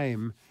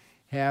time,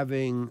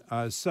 having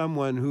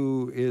someone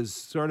who is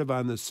sort of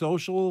on the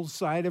social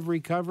side of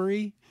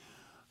recovery.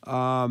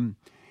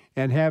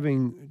 And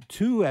having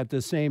two at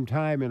the same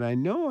time, and I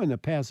know in the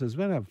past there's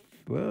been I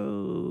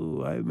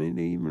don't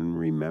even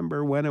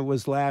remember when it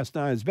was last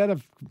on. It's been a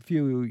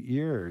few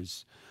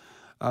years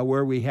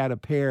where we had a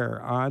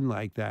pair on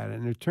like that,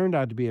 and it turned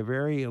out to be a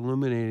very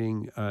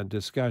illuminating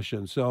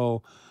discussion.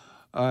 So,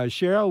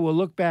 Cheryl, we'll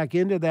look back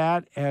into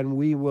that, and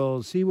we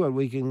will see what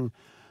we can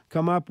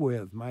come up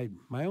with. My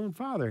own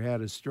father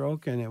had a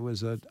stroke, and it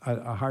was a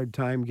hard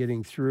time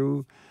getting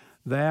through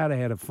that. I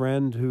had a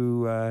friend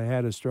who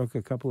had a stroke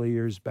a couple of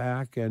years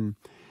back, and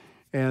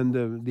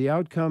the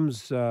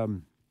outcomes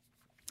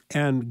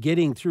and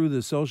getting through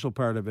the social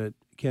part of it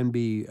can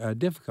be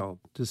difficult,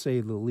 to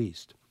say the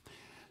least.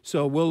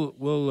 So we'll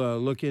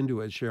look into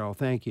it, Cheryl.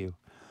 Thank you.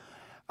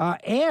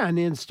 Ann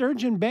in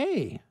Sturgeon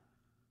Bay,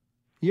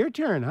 your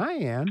turn. Hi,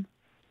 Ann.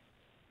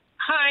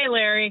 Hi,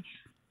 Larry.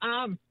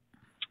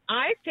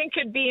 I think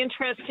it'd be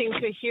interesting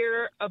to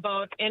hear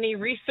about any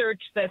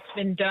research that's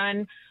been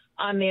done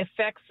on the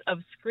effects of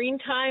screen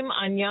time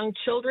on young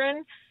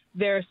children,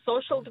 their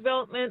social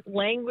development,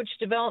 language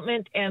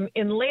development, and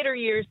in later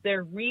years,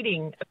 their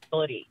reading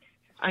ability.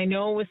 I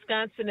know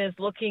Wisconsin is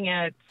looking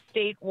at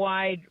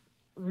statewide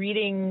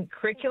reading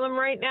curriculum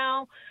right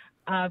now,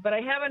 but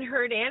I haven't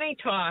heard any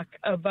talk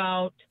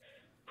about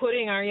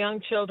putting our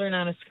young children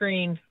on a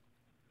screen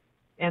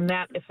and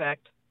that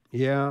effect.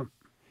 Yeah.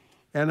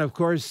 And of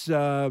course,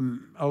 a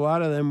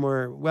lot of them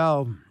were,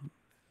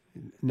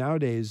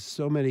 nowadays,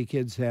 so many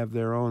kids have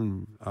their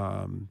own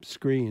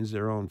screens,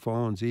 their own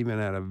phones, even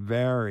at a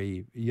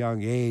very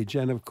young age.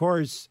 And of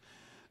course,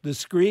 the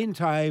screen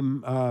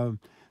time,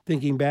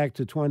 thinking back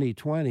to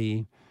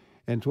 2020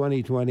 and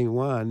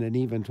 2021 and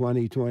even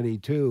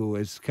 2022,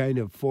 is kind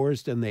of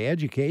forced on the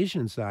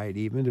education side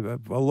even to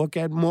look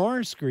at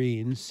more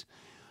screens.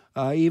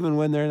 Even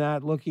when they're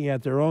not looking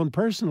at their own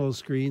personal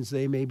screens,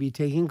 they may be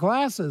taking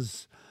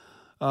classes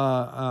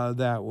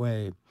that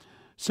way.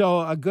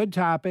 So a good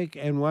topic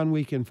and one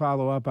we can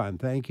follow up on.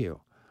 Thank you.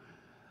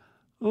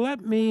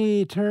 Let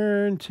me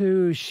turn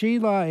to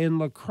Sheila in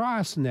La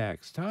Crosse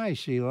next. Hi,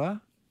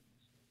 Sheila.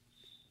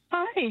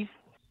 Hi.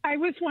 I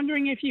was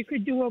wondering if you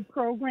could do a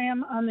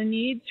program on the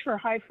needs for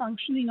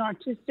high-functioning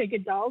autistic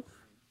adults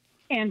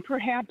and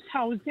perhaps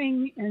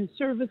housing and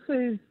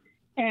services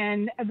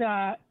and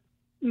the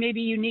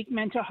maybe unique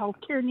mental health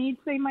care needs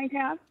they might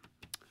have.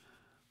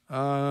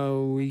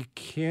 We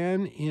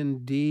can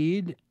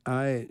indeed.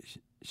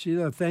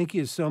 Sheila, thank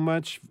you so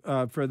much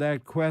for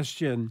that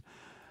question.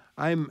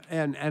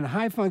 And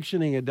high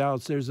functioning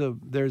adults.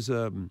 There's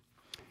a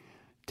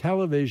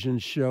television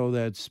show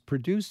that's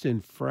produced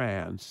in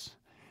France.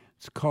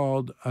 It's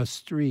called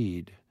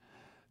Astride.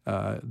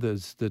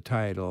 That's the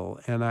title,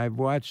 and I've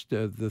watched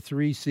the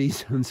 3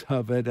 seasons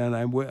of it, and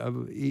I'm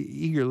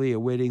eagerly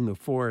awaiting the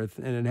 4th.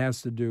 And it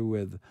has to do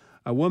with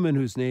a woman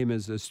whose name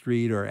is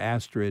Astride, or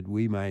Astrid,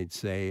 we might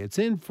say. It's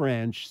in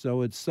French,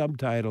 so it's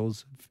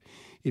subtitles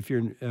if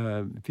you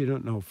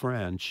don't know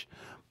French,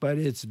 but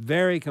it's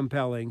very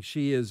compelling.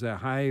 She is a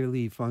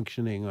highly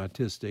functioning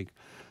autistic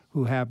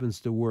who happens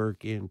to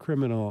work in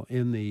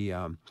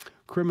the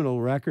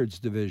criminal records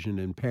division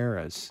in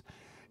Paris,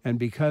 and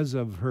because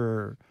of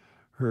her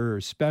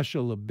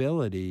special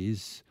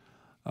abilities,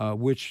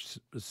 which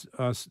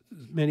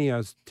many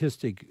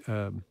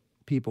autistic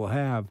people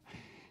have,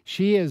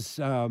 she is,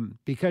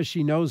 because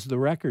she knows the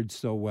records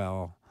so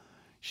well,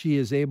 she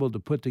is able to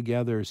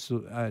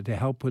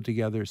help put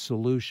together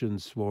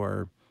solutions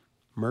for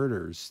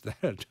murders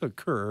that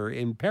occur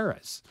in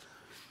Paris.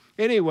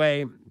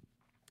 Anyway,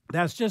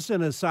 that's just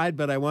an aside,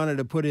 but I wanted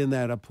to put in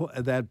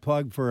that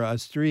plug for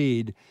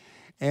Astride.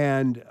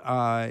 And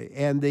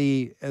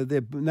the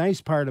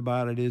nice part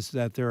about it is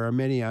that there are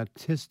many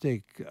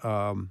autistic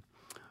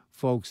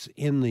folks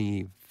in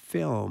the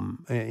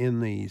film, in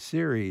the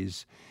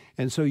series,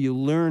 and so you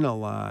learn a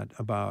lot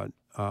about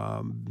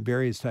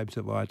various types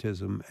of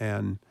autism,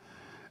 and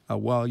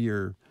while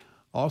you're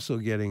also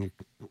getting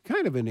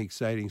kind of an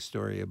exciting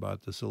story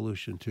about the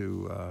solution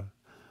to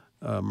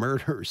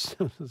murders.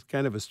 It's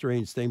kind of a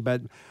strange thing,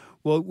 but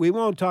well, we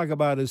won't talk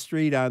about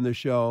Astride on the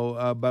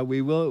show, but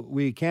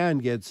we can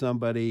get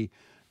somebody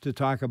to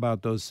talk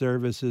about those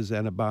services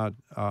and about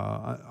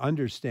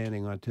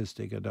understanding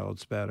autistic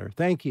adults better.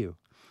 Thank you.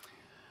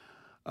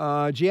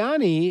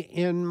 Gianni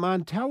in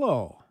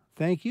Montello,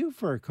 thank you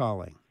for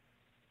calling.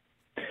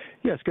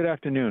 Yes, good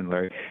afternoon,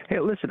 Larry.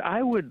 Hey, listen,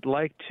 I would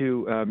like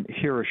to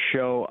hear a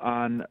show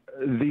on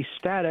the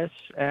status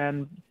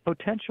and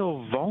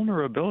potential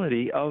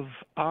vulnerability of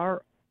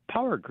our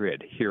power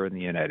grid here in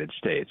the United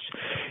States.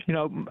 You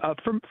know,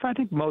 for I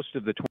think most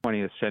of the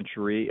 20th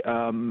century,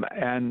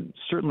 and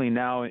certainly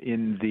now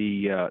in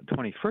the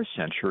 21st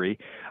century,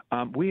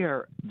 we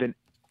have been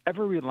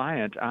ever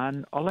reliant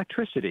on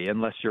electricity,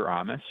 unless you're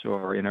Amish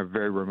or in a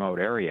very remote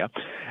area.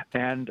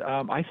 And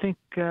I think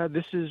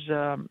this is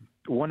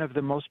one of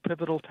the most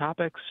pivotal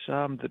topics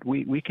that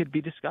we could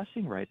be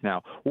discussing right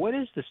now. What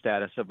is the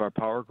status of our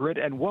power grid,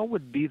 and what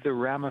would be the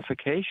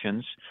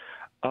ramifications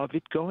of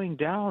it going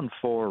down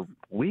for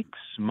weeks,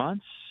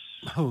 months?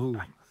 Oh,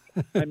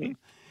 I mean,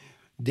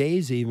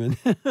 days even.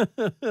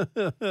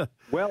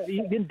 Well,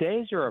 even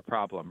days are a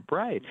problem,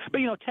 right?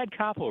 But, you know, Ted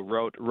Koppel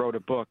wrote a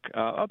book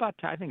about,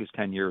 I think it was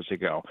 10 years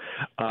ago,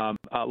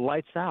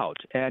 Lights Out,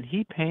 and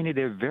he painted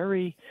a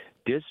very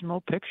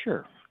dismal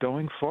picture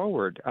going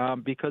forward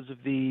because of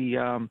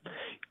the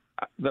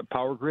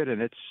power grid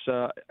and its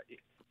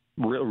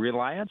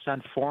reliance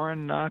on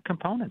foreign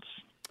components.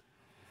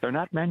 They're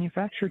not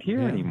manufactured here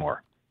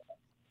anymore.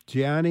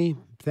 Gianni,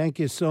 thank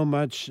you so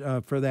much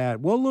for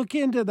that. We'll look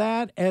into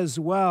that as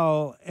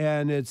well,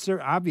 and it's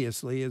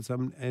obviously it's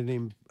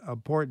an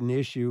important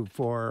issue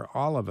for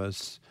all of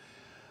us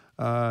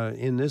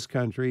in this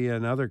country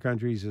and other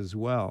countries as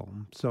well.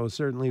 So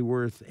certainly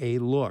worth a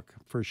look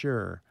for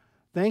sure.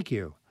 Thank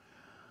you.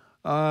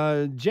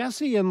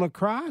 Jesse in La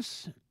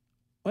Crosse,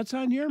 what's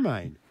on your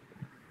mind?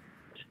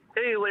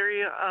 Hey,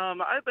 Larry.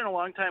 I've been a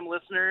long-time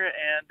listener,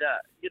 and,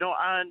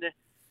 on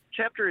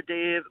Chapter a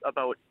Day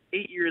about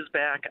 8 years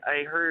back,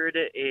 I heard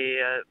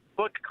a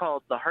book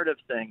called The Heart of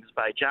Things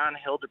by John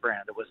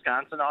Hildebrand, a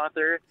Wisconsin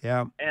author.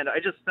 Yeah. And I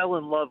just fell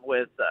in love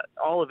with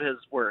all of his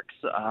works.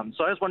 So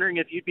I was wondering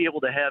if you'd be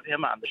able to have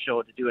him on the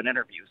show to do an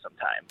interview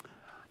sometime.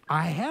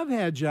 I have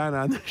had John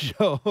on the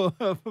show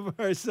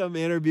for some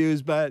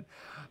interviews, but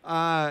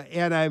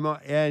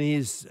and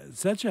he's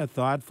such a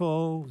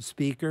thoughtful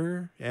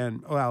speaker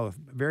and a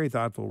very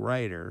thoughtful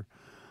writer,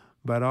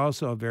 but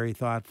also a very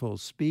thoughtful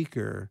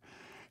speaker.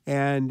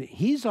 And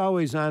he's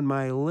always on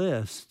my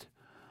list.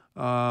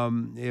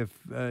 If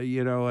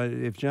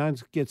John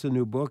gets a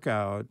new book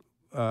out,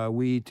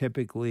 we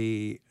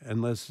typically,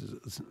 unless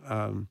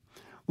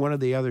one of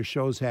the other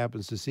shows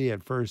happens to see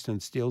it first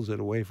and steals it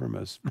away from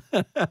us,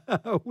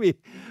 we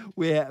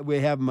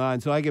have him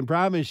on. So I can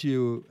promise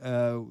you,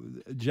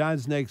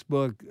 John's next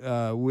book,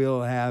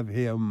 we'll have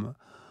him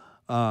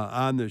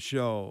on the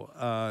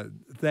show.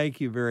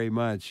 Thank you very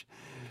much.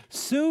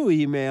 Sue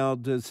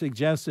emailed to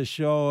suggest a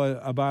show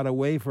about a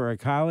way for a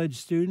college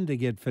student to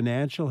get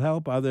financial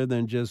help other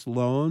than just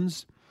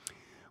loans.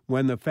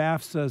 When the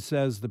FAFSA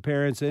says the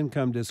parents'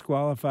 income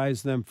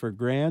disqualifies them for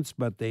grants,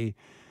 but they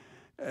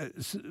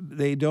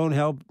don't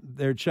help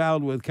their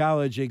child with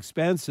college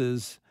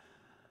expenses,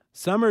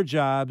 summer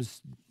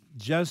jobs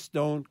just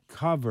don't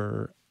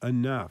cover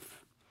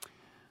enough.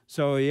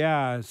 So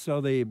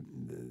the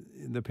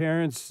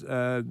parents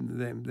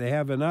they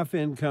have enough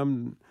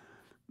income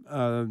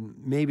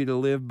maybe to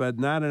live, but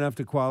not enough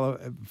to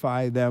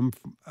qualify them,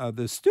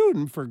 the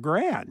student, for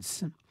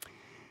grants.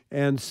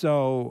 And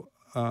so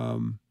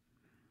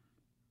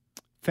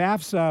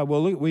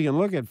FAFSA, we can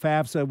look at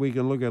FAFSA, we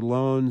can look at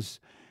loans,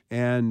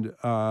 and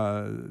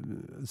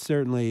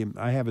certainly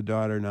I have a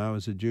daughter now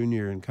who's a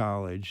junior in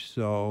college,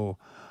 so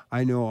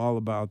I know all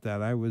about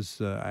that. I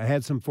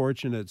had some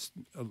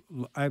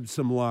I had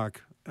some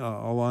luck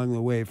along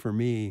the way for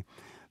me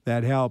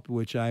that helped,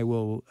 which I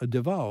will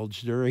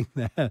divulge during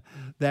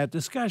that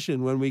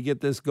discussion when we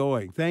get this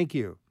going. Thank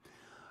you.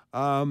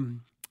 Amy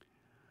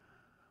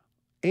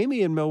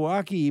in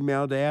Milwaukee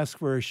emailed to ask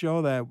for a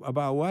show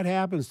about what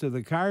happens to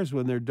the cars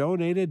when they're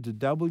donated to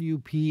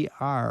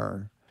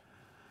WPR.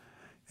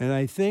 And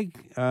I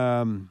think,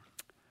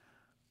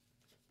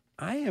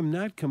 I am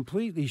not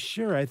completely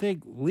sure. I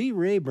think Lee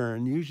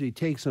Rayburn usually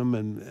takes them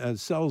and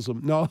sells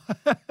them. No,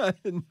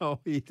 no,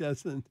 he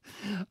doesn't.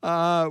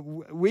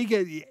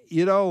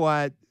 You know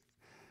what?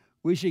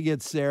 We should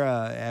get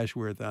Sarah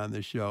Ashworth on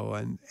the show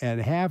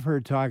and have her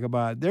talk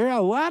about, there are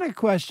a lot of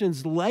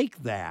questions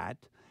like that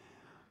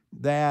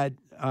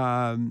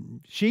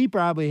she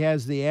probably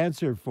has the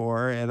answer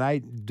for, and I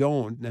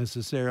don't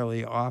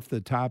necessarily off the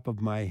top of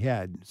my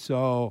head.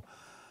 So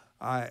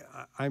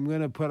I'm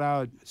going to put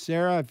out,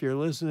 Sarah, if you're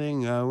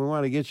listening, we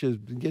want to get you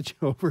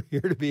over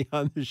here to be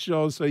on the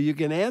show so you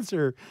can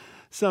answer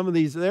some of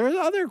these. There are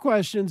other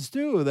questions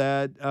too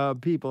that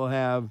people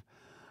have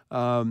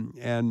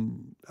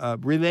and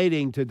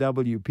relating to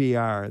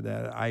WPR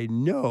that I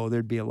know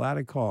there'd be a lot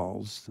of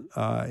calls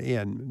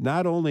in,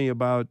 not only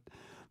about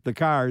the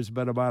cars,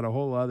 but about a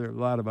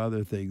lot of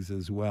other things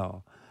as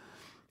well.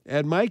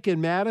 And Mike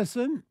in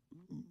Madison,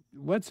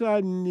 what's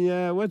on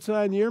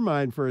your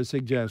mind for a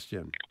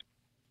suggestion?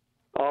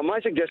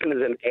 My suggestion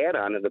is an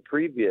add-on to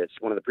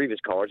one of the previous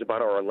callers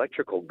about our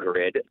electrical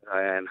grid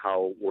and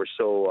how we're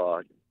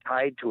so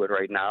tied to it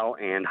right now,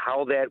 and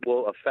how that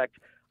will affect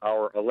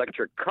our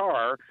electric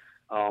car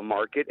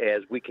market,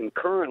 as we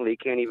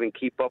can't even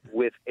keep up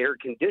with air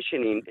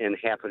conditioning in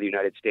half of the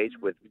United States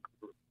with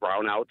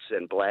brownouts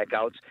and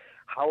blackouts.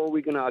 How are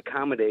we going to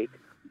accommodate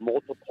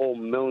multiple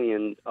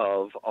millions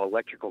of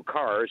electrical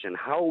cars, and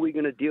how are we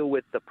going to deal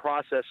with the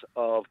process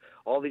of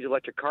all these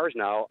electric cars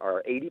now?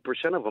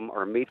 80% of them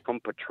are made from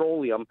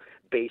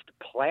petroleum-based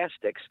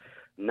plastics,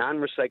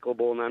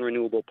 non-recyclable,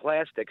 non-renewable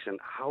plastics, and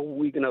where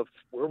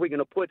are we going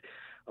to put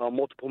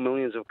multiple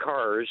millions of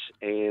cars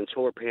and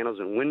solar panels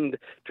and wind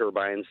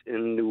turbines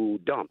into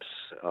dumps?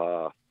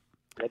 I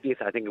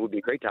think it would be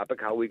a great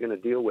topic. How are we going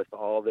to deal with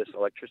all this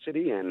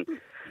electricity and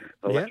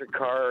electric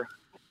car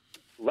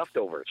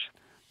leftovers?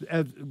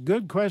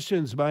 Good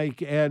questions,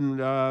 Mike.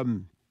 And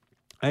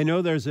I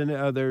know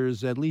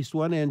there's at least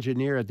one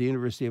engineer at the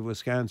University of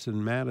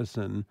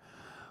Wisconsin-Madison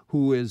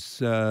who is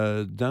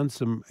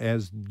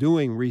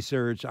doing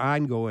research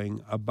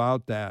ongoing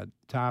about that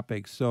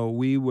topic. So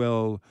we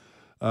will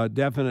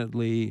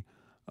definitely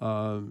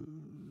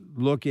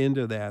look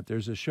into that.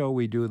 There's a show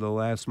we do the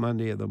last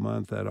Monday of the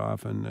month that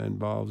often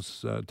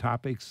involves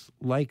topics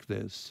like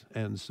this,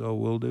 and so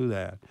we'll do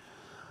that.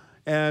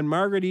 And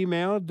Margaret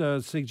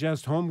emailed,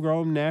 suggest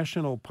homegrown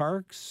national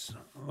parks.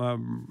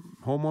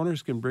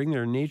 Homeowners can bring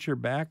their nature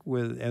back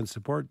and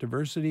support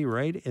diversity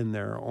right in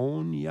their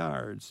own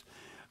yards.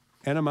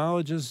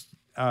 Entomologist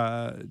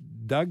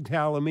Doug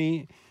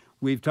Tallamy,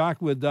 we've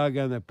talked with Doug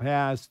in the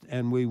past,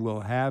 and we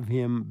will have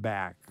him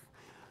back.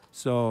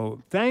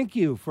 So thank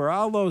you for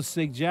all those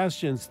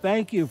suggestions.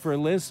 Thank you for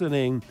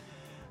listening.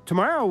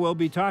 Tomorrow we'll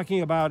be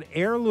talking about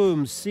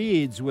heirloom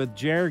seeds with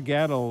Jer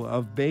Gettle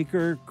of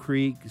Baker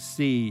Creek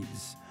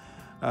Seeds.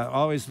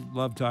 Always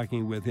love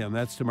talking with him.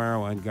 That's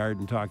tomorrow on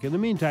Garden Talk. In the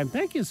meantime,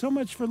 thank you so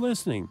much for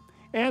listening.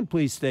 And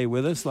please stay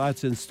with us.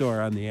 Lots in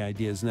store on the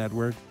Ideas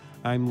Network.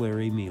 I'm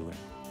Larry Mueller.